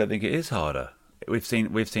disagree. I don't think it is harder. We've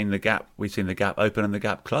seen the gap open and the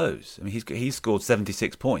gap close. I mean, he's scored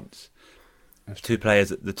 76 points. That's 2 players,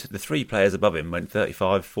 the 3 players above him went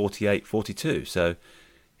 35, 48, 42. So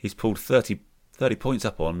he's pulled 30 points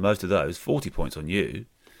up on most of those, 40 points on you.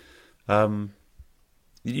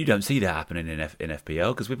 You don't see that happening in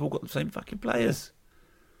FPL because we've all got the same fucking players.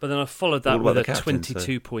 But then I followed that with a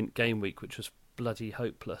 22-point game week, which was bloody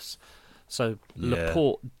hopeless. So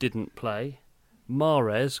Laporte didn't play.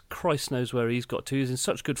 Mahrez, Christ knows where he's got to. He's in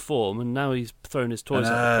such good form, and now he's thrown his toys out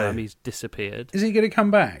the pram. He's disappeared. Is he going to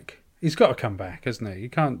come back? He's got to come back, hasn't he? You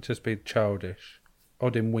can't just be childish,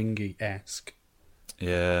 Odin-Wingy-esque.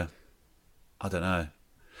 Yeah, I don't know.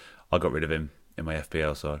 I got rid of him in my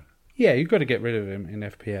FPL side. Yeah, you've got to get rid of him in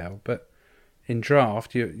FPL, but in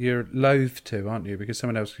draft, you're loath to, aren't you? Because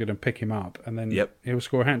someone else is going to pick him up, and then he'll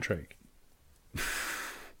score a hat-trick.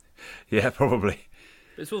 Yeah, probably.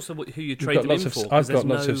 But it's also who you trade him in for, because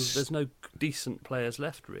there's no decent players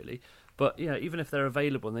left, really. But yeah, even if they're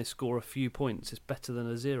available and they score a few points, it's better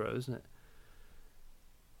than a 0, isn't it?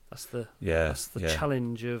 That's the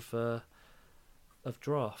challenge of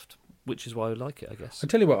draft, which is why I like it, I guess. I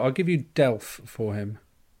tell you what, I'll give you Delph for him.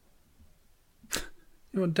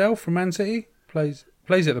 You want Delph from Man City? Plays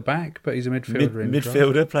at the back, but he's a midfielder.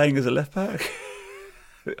 Midfielder playing as a left back.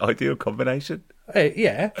 Ideal combination.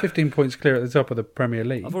 Yeah, 15 points clear at the top of the Premier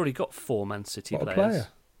League. I've already got 4 Man City What a players. player.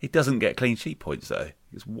 He doesn't get clean sheet points though.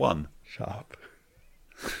 It's 1. Shut up.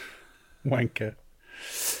 Wanker.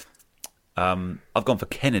 I've gone for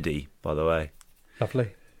Kennedy, by the way.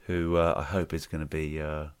 Lovely. Who I hope is going to be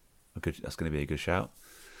That's going to be a good shout.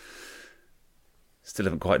 Still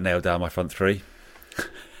haven't quite nailed down my front three.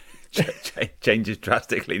 Changes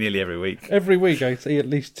drastically nearly every week. Every week I see at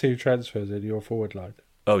least 2 transfers in your forward line.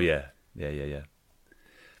 Oh yeah.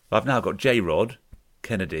 I've now got J-Rod,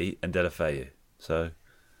 Kennedy, and Deulofeu. So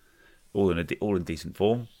all in decent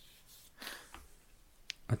form.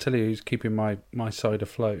 I tell you, who's keeping my side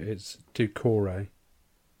afloat? It's Doucouré.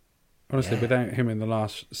 Honestly, without him in the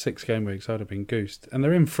last 6 game weeks, I'd have been goosed. And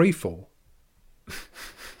they're in free fall.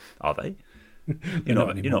 Are they? You're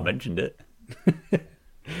not mentioned it.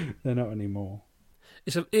 They're not anymore.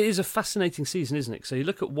 It is a fascinating season, isn't it? So you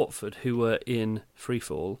look at Watford, who were in free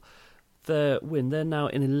fall. They're now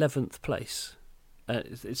in 11th place.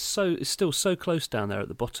 It's still so close down there at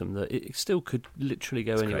the bottom that it still could literally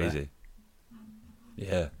go anywhere. Crazy.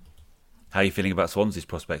 Yeah. How are you feeling about Swansea's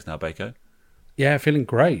prospects now, Bako? Yeah, feeling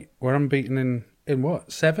great. We're unbeaten in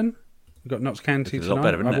what, 7? We've got Notts County It's a tonight. lot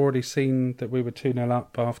better, isn't I've it? already seen that we were 2-0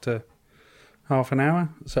 up after half an hour.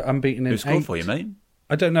 So unbeaten in 8. Who scored for you, mate?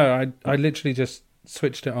 I don't know. I literally just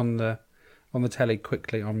switched it on the telly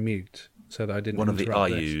quickly on mute so that I didn't One of the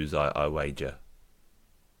interrupt IUs, I wager.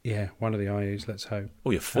 Yeah, one of the IUs, let's hope.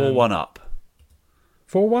 Oh, you're 4-1 up.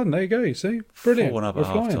 4-1, there you go, you see? Brilliant. 4-1 up We're at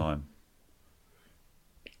half flying. time.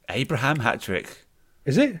 Abraham hat-trick.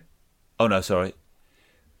 Is it? Oh, no, sorry.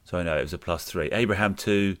 Sorry, no, it was a +3. Abraham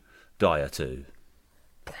 2, Dyer 2.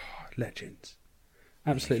 Legends.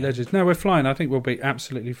 Absolute legends. No, we're flying. I think we'll be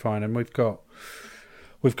absolutely fine. And we've got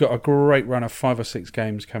a great run of 5 or 6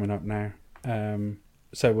 games coming up now.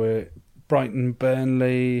 So we're Brighton,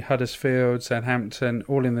 Burnley, Huddersfield, Southampton,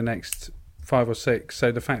 all in the next 5 or 6.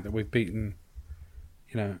 So the fact that we've beaten,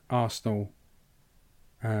 Arsenal,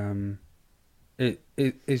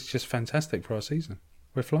 it's just fantastic for our season.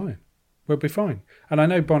 We're flying. We'll be fine. And I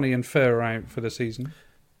know Bonnie and Fur are out for the season.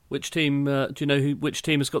 Which team? Do you know which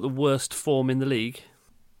team has got the worst form in the league?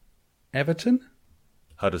 Everton?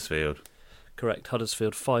 Huddersfield. Correct.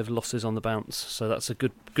 Huddersfield, 5 losses on the bounce. So that's a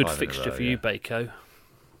good 5 in a fixture row, for you, Bako.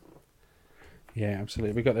 Yeah,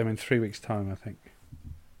 absolutely. We got them in 3 weeks' time, I think.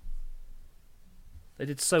 They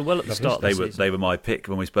did so well at the start of the season. They were my pick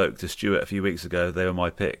when we spoke to Stuart a few weeks ago. They were my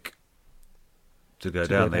pick to go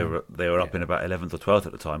down. They were up in about 11th or 12th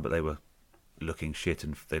at the time, but they were looking shit,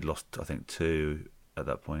 and they'd lost, I think, 2 at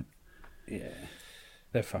that point. Yeah,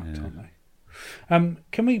 they're fucked, aren't they?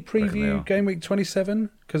 Can we preview game week 27?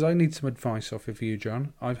 Because I need some advice off of you,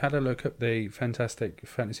 John. I've had a look at the fantastic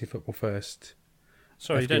Fantasy Football First.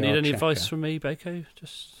 Sorry, you don't need any advice from me, Bako?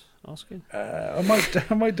 Just asking. I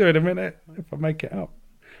might do it in a minute if I make it up.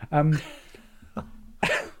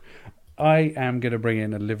 I am going to bring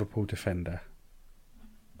in a Liverpool defender.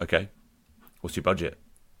 Okay. What's your budget?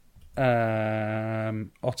 Otamendi,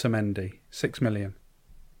 6 million.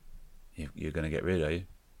 You're going to get rid, are you?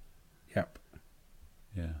 Yep.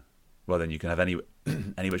 Yeah. Well, then you can have any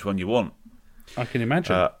which one you want. I can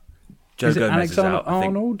imagine. Joe is it Gomez Alexander is out, I think.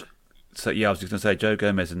 Arnold? So yeah, I was just going to say Joe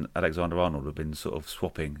Gomez and Alexander Arnold have been sort of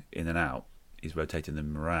swapping in and out. He's rotating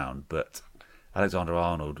them around, but Alexander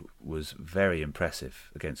Arnold was very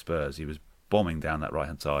impressive against Spurs. He was bombing down that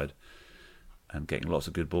right-hand side and getting lots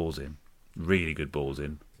of good balls in, really good balls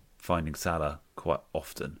in, finding Salah quite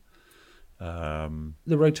often.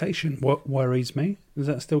 The rotation worries me. Is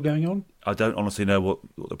that still going on? I don't honestly know what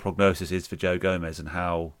the prognosis is for Joe Gomez and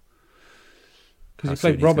how... Because he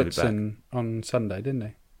played Robertson on Sunday, didn't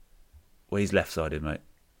he? Well, he's left-sided, mate.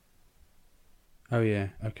 Oh, yeah.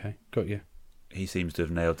 Okay. Got you. He seems to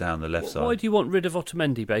have nailed down the left side. Why do you want rid of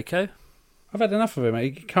Otamendi, Bako? I've had enough of him.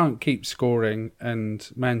 He can't keep scoring, and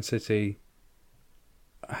Man City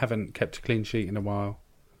haven't kept a clean sheet in a while.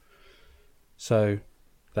 So,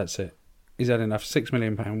 that's it. He's had enough. £6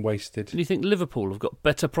 million wasted. Do you think Liverpool have got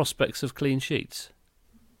better prospects of clean sheets?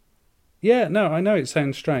 Yeah, no, I know it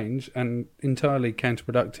sounds strange and entirely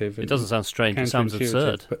counterproductive. It doesn't sound strange. It sounds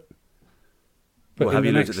absurd. But well, have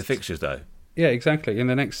you looked at the fixtures, though? Yeah, exactly. In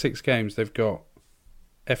the next 6 games, they've got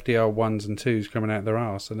FDR 1s and 2s coming out their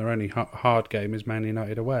arse, and their only hard game is Man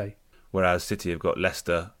United away. Whereas City have got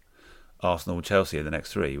Leicester, Arsenal, and Chelsea in the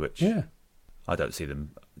next 3, which I don't see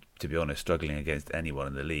them, to be honest, struggling against anyone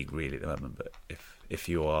in the league really at the moment. But if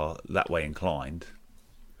you are that way inclined,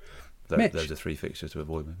 those are 3 fixtures to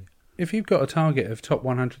avoid, maybe. If you've got a target of top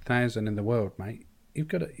 100,000 in the world, mate, you've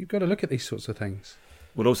got to look at these sorts of things.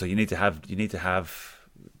 Well, also you need to have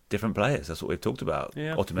different players. That's what we've talked about.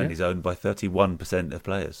 Yeah. Otamendi's owned by 31% of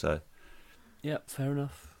players, so Yeah, fair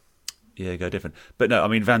enough. yeah, go different. But no, I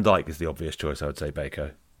mean Van Dijk is the obvious choice. I would say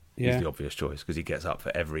Bako. Yeah. He's the obvious choice because he gets up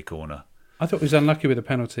for every corner. I thought he was unlucky with a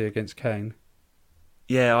penalty against Kane.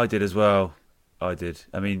 Yeah, I did as well. I did.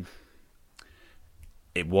 I mean,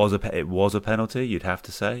 it was a penalty. You'd have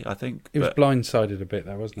to say. I think He was but blindsided a bit,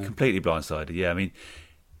 though, wasn't he? completely blindsided. Yeah, I mean,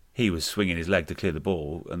 he was swinging his leg to clear the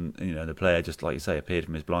ball, and the player just like you say appeared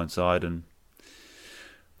from his blind side, and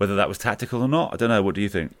whether that was tactical or not, I don't know. What do you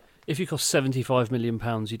think? If you cost £75 million,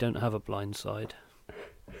 you don't have a blind side.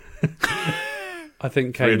 I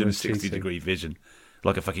think Kane was 360-degree vision,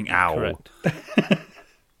 like a fucking owl. Correct.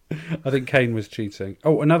 I think Kane was cheating.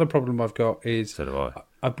 Oh, another problem I've got is So do I.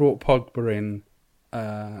 I brought Pogba in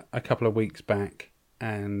a couple of weeks back,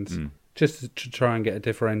 and just to try and get a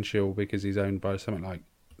differential because he's owned by something like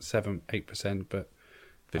 7-8%, but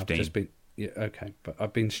 15. I've just been but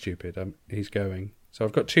I've been stupid. He's going, so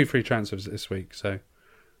I've got 2 free transfers this week. So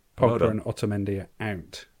Well Pogba done. and Otamendi are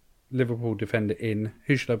out. Liverpool defender in.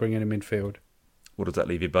 Who should I bring in midfield? What does that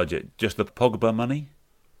leave your budget? Just the Pogba money?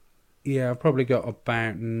 Yeah, I've probably got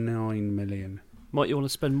about 9 million. Might you want to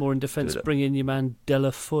spend more in defence? Do it. Bring in your man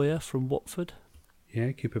Della Foya from Watford.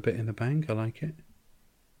 Yeah, keep a bit in the bank. I like it.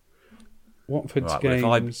 Watford's Right,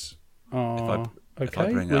 well, games are If I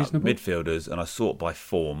okay, bring up reasonable. midfielders and I sort by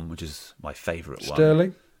form, which is my favourite one.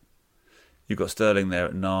 Sterling. You've got Sterling there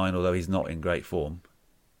at 9, although he's not in great form.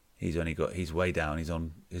 He's way down. He's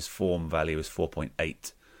on his form value is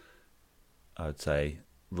 4.8. I would say,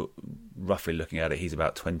 roughly looking at it, he's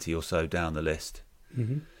about 20 or so down the list.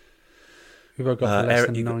 Mm-hmm. Who've I got for less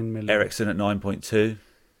than you've got 9 million? Ericsson at 9.2.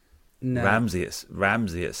 No.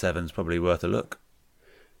 Ramsey at 7 is probably worth a look.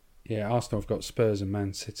 Yeah, Arsenal have got Spurs and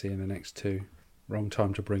Man City in the next 2. Wrong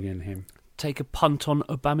time to bring in him. Take a punt on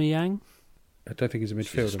Aubameyang. I don't think he's a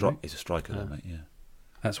midfielder, mate. He's a striker, though, mate. Yeah.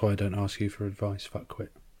 That's why I don't ask you for advice. Fuck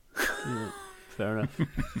quit. Fair enough.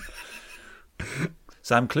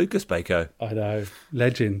 Sam Clucas, Bako. I know.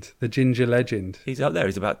 Legend. The ginger legend. He's up there.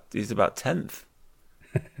 He's about 10th.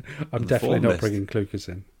 I'm the definitely form not list. bringing Clucas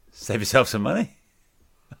in. Save yourself some money.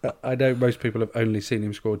 I know most people have only seen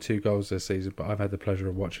him score 2 goals this season, but I've had the pleasure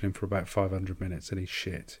of watching him for about 500 minutes, and he's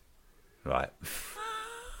shit. Right.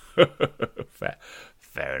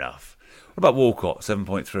 Fair enough. What about Walcott,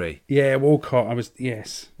 7.3? Yeah, Walcott.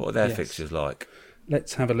 Yes. What are their Yes. fixtures like?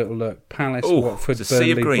 Let's have a little look. Palace, Ooh, Watford, it's a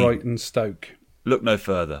sea of Burnley, green. Brighton, Stoke. Look no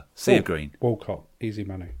further. Sea of green. Walcott, easy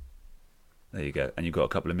money. There you go. And you've got a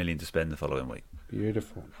couple of million to spend the following week.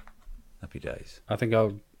 Beautiful. Happy days. I think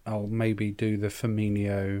I'll maybe do the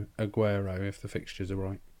Firmino Aguero if the fixtures are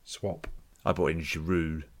right. Swap. I brought in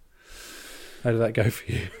Giroud. How did that go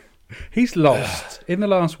for you? He's lost in the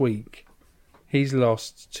last week. He's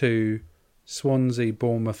lost to Swansea,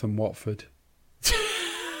 Bournemouth, and Watford.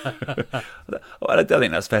 I don't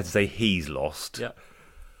think that's fair to say he's lost. Yeah.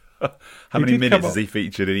 How many minutes has he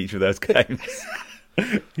featured in each of those games?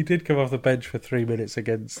 He did come off the bench for 3 minutes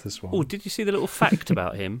against the Swans. Oh, did you see the little fact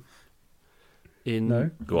about him in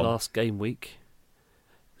No. Go on. last game week?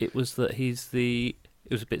 It was that it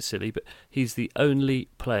was a bit silly, but he's the only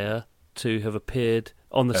player to have appeared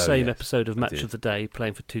on the same yes, episode of I Match did. of the Day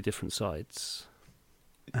playing for 2 different sides.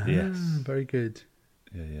 Yes. Very good.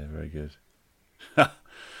 Yeah, very good.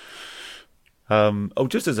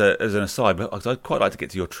 Just as an aside, because I'd quite like to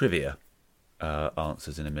get to your trivia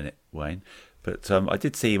answers in a minute, Wayne. But I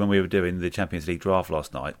did see when we were doing the Champions League draft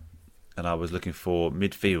last night, and I was looking for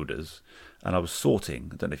midfielders, and I was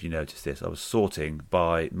sorting. I don't know if you noticed this. I was sorting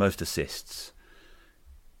by most assists.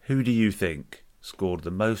 Who do you think scored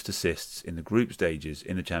the most assists in the group stages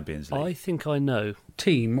in the Champions League? I think I know.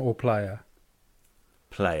 Team or player?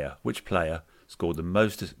 Player. Which player got the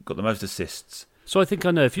most assists? So I think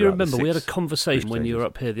I know. If you Throughout the remember, we had a 6 conversation group when you were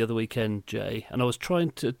stages. up here the other weekend, Jay, and I was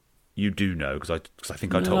trying to... You do know, because I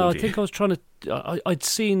think I told No, you. I think I was trying to... I'd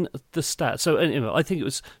seen the stats. So anyway, I think it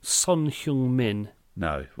was Son Heung-min.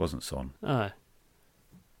 No, it wasn't Son. Ah,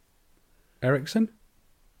 Ericsson?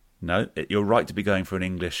 No, you're right to be going for an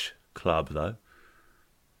English club, though.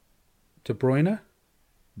 De Bruyne?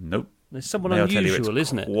 Nope. there's someone Now I'll tell you, unusual,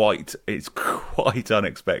 isn't it? It's quite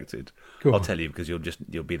unexpected. Go I'll on. tell you because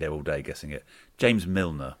you'll be there all day guessing it. James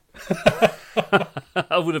Milner.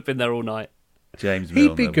 I would have been there all night. James Milner.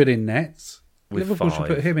 He'd be good in nets. With Liverpool should 5.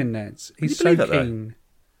 put him in nets. He's you so believe that, though? keen.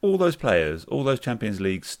 All those players, all those Champions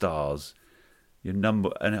League stars, and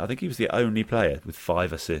I think he was the only player with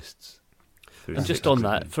 5 assists. through And 6 just on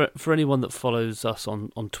group that, games. for anyone that follows us on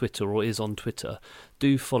Twitter or is on Twitter,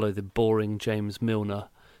 do follow the boring James Milner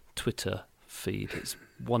Twitter feed. It's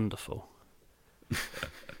wonderful.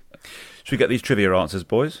 Should we get these trivia answers,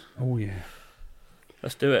 boys? Oh, yeah.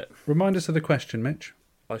 Let's do it. Remind us of the question, Mitch.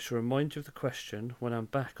 I shall remind you of the question when I'm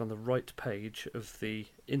back on the right page of the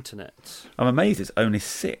internet. I'm amazed it's only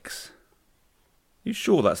 6. You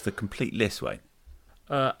sure that's the complete list, Wayne?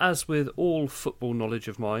 As with all football knowledge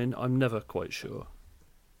of mine, I'm never quite sure.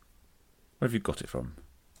 Where have you got it from?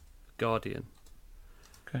 Guardian.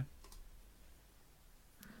 Okay.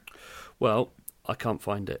 Well, I can't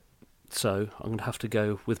find it, so I'm going to have to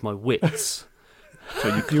go with my wits.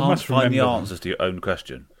 So you can't find the answers to your own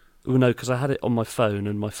question? Well, no, because I had it on my phone,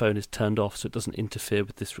 and my phone is turned off, so it doesn't interfere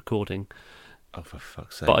with this recording. Oh, for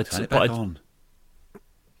fuck's sake. Turn it back on.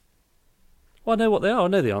 Well, I know what they are. I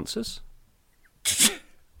know the answers.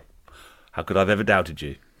 How could I have ever doubted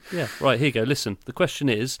you? Yeah, right, here you go. Listen, the question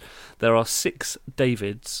is, there are 6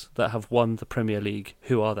 Davids that have won the Premier League.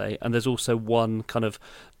 Who are they? And there's also one kind of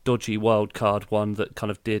dodgy wild card one that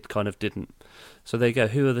kind of did, kind of didn't. So there you go.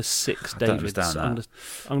 Who are the 6 Davids? I'm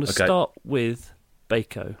going to start with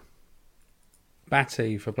Bako.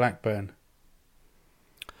 Batty for Blackburn.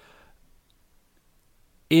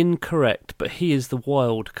 Incorrect, but he is the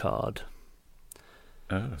wild card.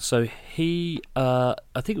 Oh. So he, I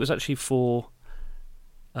think it was actually for,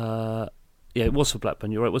 it was for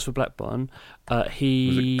Blackburn. You're right, it was for Blackburn. Was it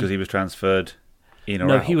because he was transferred in or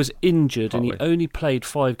No, out? he was injured and he only played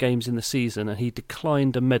 5 games in the season, and he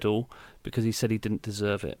declined a medal because he said he didn't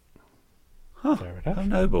deserve it. Huh, how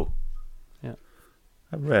noble. Yeah.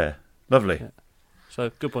 How rare. Lovely. Yeah.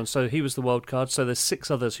 So, good one. So he was the wild card. So there's 6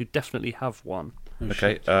 others who definitely have won.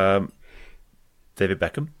 Okay. David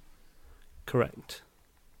Beckham. Correct.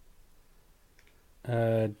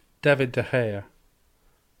 David De Gea.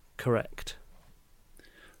 Correct.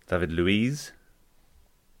 David Luiz.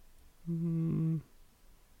 I'm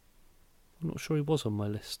not sure he was on my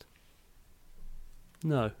list.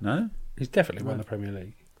 No. No? He's definitely won the Premier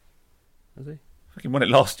League. Has he? Fucking won it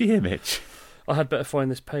last year, Mitch. I had better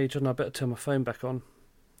find this page and I better turn my phone back on.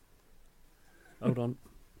 Hold on.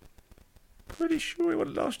 Pretty sure he won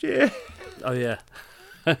it last year. Oh yeah.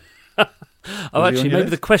 Actually, maybe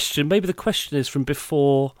the question is from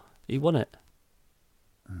before he won it.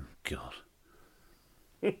 Oh God.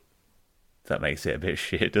 That makes it a bit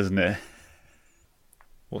shit, doesn't it?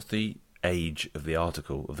 What's the age of the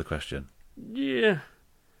article of the question? Yeah.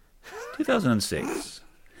 2006.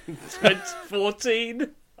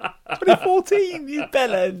 2014. 2014, you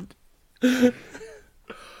bellend.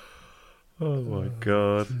 Oh my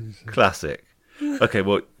God. Classic. Okay,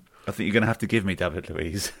 well, I think you're going to have to give me David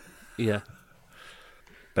Luiz. Yeah.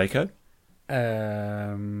 Bako?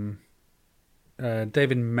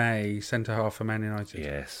 David May, centre half for Man United.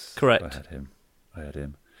 Yes. Correct. I had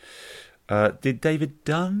him. Did David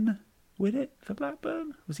Dunn win it for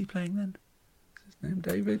Blackburn? Was he playing then? Is his name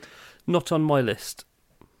David? Not on my list.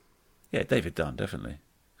 Yeah, David Dunn, definitely.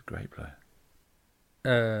 A great player.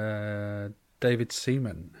 David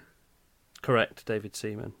Seaman. Correct, David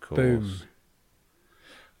Seaman. Of course. Boom.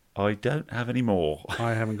 I don't have any more.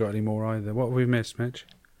 I haven't got any more either. What have we missed, Mitch?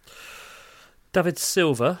 David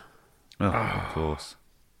Silva. Oh, of course.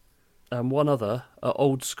 And one other,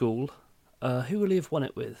 old school. Who will he have won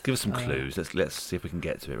it with? Give us some clues. Let's see if we can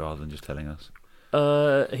get to it rather than just telling us.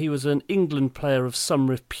 He was an England player of some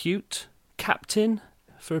repute, captain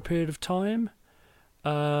for a period of time.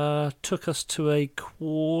 Took us to a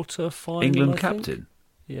quarter final. England I think. captain?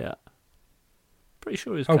 Yeah. Pretty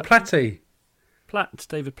sure he was captain. Platty. Platt,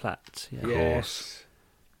 David Platt. Yeah. Of course.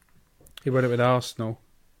 He won it with Arsenal.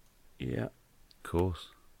 Yeah. Of course.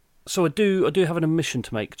 So I do have an admission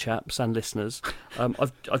to make, chaps and listeners.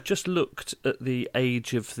 I've just looked at the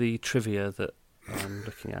age of the trivia that I'm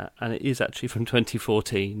looking at, and it is actually from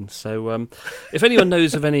 2014. So if anyone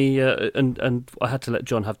knows of any, and I had to let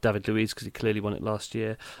John have David Luiz because he clearly won it last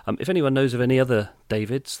year. If anyone knows of any other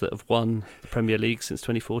Davids that have won the Premier League since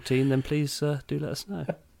 2014, then please do let us know.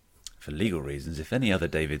 For legal reasons, if any other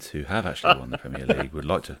Davids who have actually won the Premier League would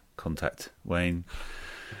like to contact Wayne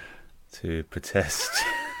to protest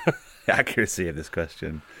the accuracy of this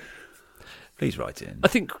question, please write in. I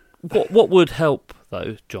think what would help,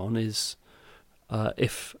 though, John, is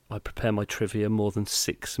if I prepare my trivia more than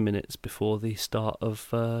 6 minutes before the start of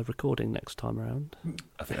recording next time around.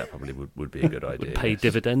 I think that probably would be a good idea. Would pay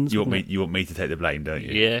dividends. You want me to take the blame, don't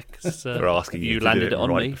you? Yeah, because for asking you to landed do it on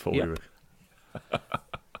right me. Before Yep.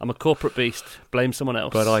 I'm a corporate beast. Blame someone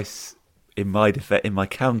else. But in my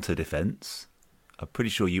counter defence, I'm pretty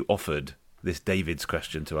sure you offered this David's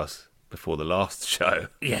question to us before the last show.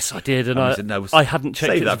 Yes, I did, and I said, no, I hadn't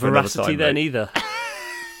checked save its that for another veracity time, then mate. either.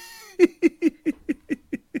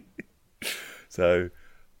 So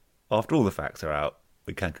after all the facts are out,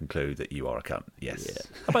 we can conclude that you are a cunt. Yes. Yeah.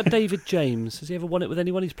 How about David James? Has he ever won it with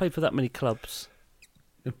anyone? He's played for that many clubs.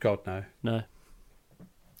 Oh, God, no. No.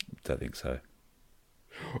 Don't think so.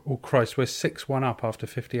 Oh, Christ, we're 6-1 up after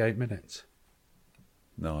 58 minutes.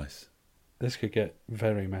 Nice. This could get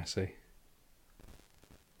very messy.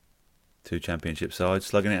 2 championship sides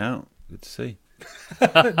slugging it out. Good to see.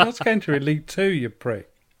 Notts County in League 2, you prick.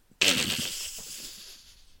 I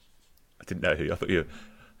didn't know who. I thought you.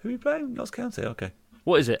 Who are you playing? Notts County. Okay.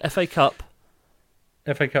 What is it? FA Cup?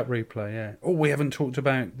 FA Cup replay, yeah. Oh, we haven't talked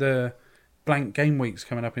about the blank game weeks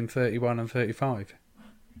coming up in 31 and 35.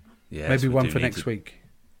 Yeah. Maybe one for next week.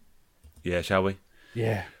 Yeah, shall we?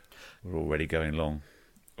 Yeah. We're already going long.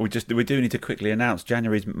 We do need to quickly announce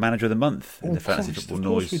January's Manager of the Month in the Fantasy Football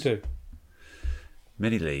Noise. Of course we do.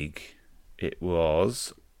 Mini League. It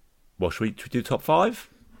was. Well, should we do top 5?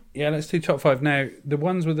 Yeah, let's do top 5. Now, the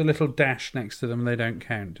ones with the little dash next to them, they don't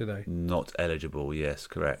count, do they? Not eligible, yes,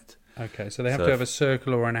 correct. Okay, so they have to have a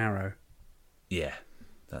circle or an arrow. Yeah,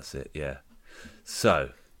 that's it, yeah. So,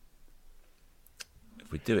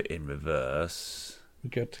 if we do it in reverse...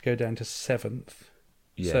 We've got to go down to 7th.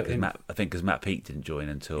 Yeah, because Matt Peake didn't join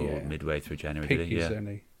until midway through January, did he? Peake is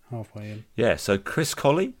only halfway in. Yeah, so Chris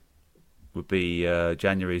Colley would be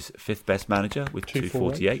January's 5th best manager with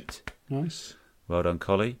 248. Nice. Well done,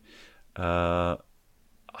 Colley. I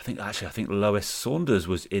think Lois Saunders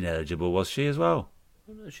was ineligible, was she as well?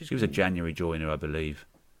 Oh, no, she was a January joiner, I believe.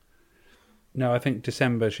 No, I think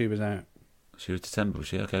December she was out. She was December, was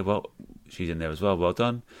she? Okay, well, she's in there as well. Well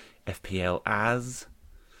done. FPL Az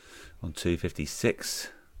on 256.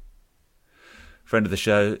 Friend of the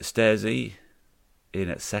show, Stairsy, in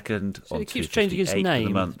at second on 258. He keeps changing his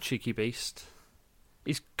name, cheeky beast.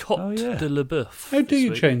 He's Cote de Leboeuf. How do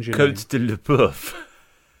you change your name? Cote de Leboeuf.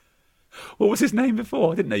 What was his name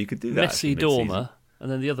before? I didn't know you could do that. Messi Dormer. And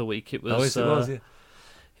then the other week it was... Oh, yes, it was, yeah.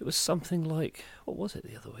 It was something like... What was it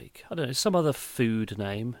the other week? I don't know. Some other food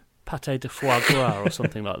name. Pâté de foie gras or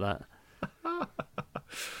something like that.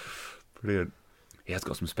 Brilliant. He has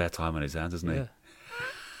got some spare time on his hands, hasn't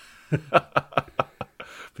he? Yeah.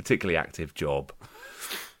 Particularly active job.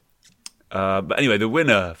 But anyway, the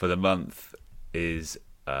winner for the month is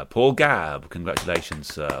Paul Gabb.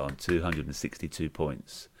 Congratulations, sir, on 262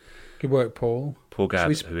 points. Good work, Paul. Paul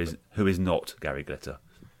Gabb, who is not Gary Glitter.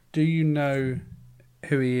 Do you know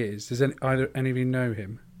who he is? Does any of you know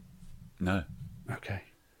him? No. Okay.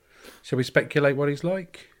 Shall we speculate what he's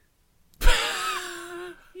like?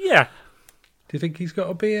 Yeah. Do you think he's got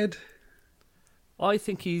a beard? I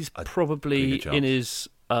think he's probably in his...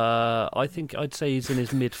 I'd say he's in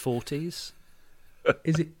his mid-40s.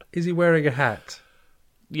 Is he wearing a hat?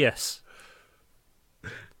 Yes.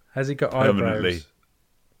 Has he got Permanently. eyebrows?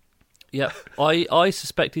 Yeah, I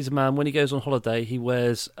suspect he's a man. When he goes on holiday, he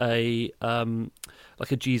wears a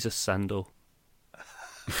like a Jesus sandal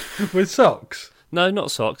with socks. No,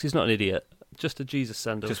 not socks. He's not an idiot. Just a Jesus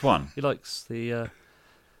sandal. Just one. He likes the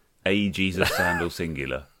a Jesus sandal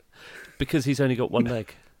singular because he's only got one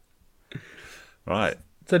leg. Right.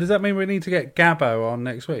 So does that mean we need to get Gabbo on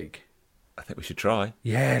next week? I think we should try.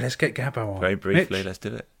 Yeah, let's get Gabbo on. Very briefly, Mitch, let's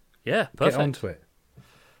do it. Yeah, perfect. Get onto it.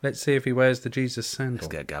 Let's see if he wears the Jesus sandal. Let's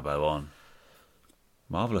get Gabbo on.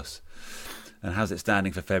 Marvellous. And how's it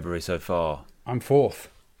standing for February so far? I'm 4th.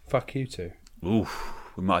 Fuck you two. Oof.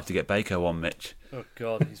 We might have to get Bako on, Mitch. Oh,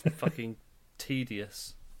 God, he's fucking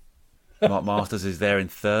tedious. Mark Masters is there in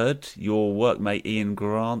 3rd. Your workmate Ian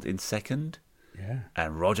Grant in 2nd. Yeah.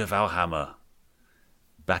 And Roger Valhammer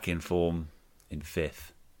back in form in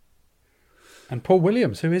 5th. And Paul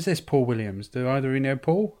Williams. Who is this Paul Williams? Do either of you know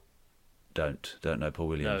Paul? Don't know Paul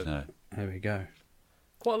Williams, no. There we go.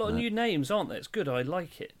 Quite a lot of new names, aren't there? It's good. I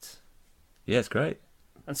like it. Yeah, it's great.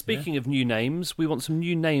 And speaking of new names, we want some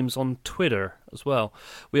new names on Twitter as well.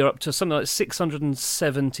 We are up to something like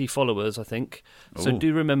 670 followers, I think. So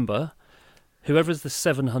do remember, whoever is the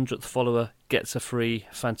 700th follower gets a free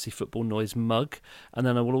Fantasy Football Noise mug. And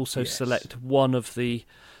then I will also select one of the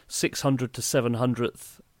 600 to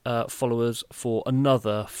 700th followers for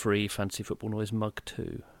another free Fantasy Football Noise mug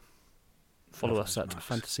too. Follow us at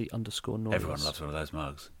fantasy_noise. Everyone loves one of those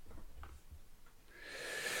mugs.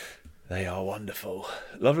 They are wonderful.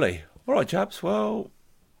 Lovely. All right, chaps. Well,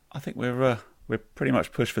 I think we're pretty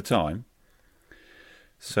much pushed for time.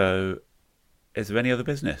 So, is there any other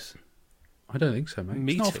business? I don't think so, mate.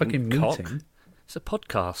 Meeting, it's not a fucking cock. meeting. It's a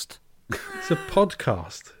podcast. It's a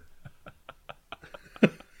podcast.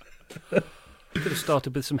 You could have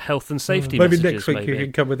started with some health and safety maybe messages. Next week you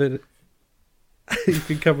can come with a... You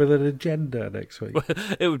can come with an agenda next week.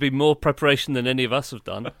 It would be more preparation than any of us have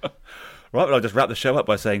done. Right, well, I'll just wrap the show up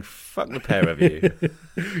by saying, fuck the pair of you.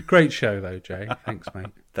 Great show, though, Jay. Thanks, mate.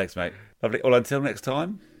 Thanks, mate. Lovely. Well, until next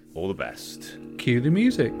time, all the best. Cue the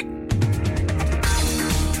music.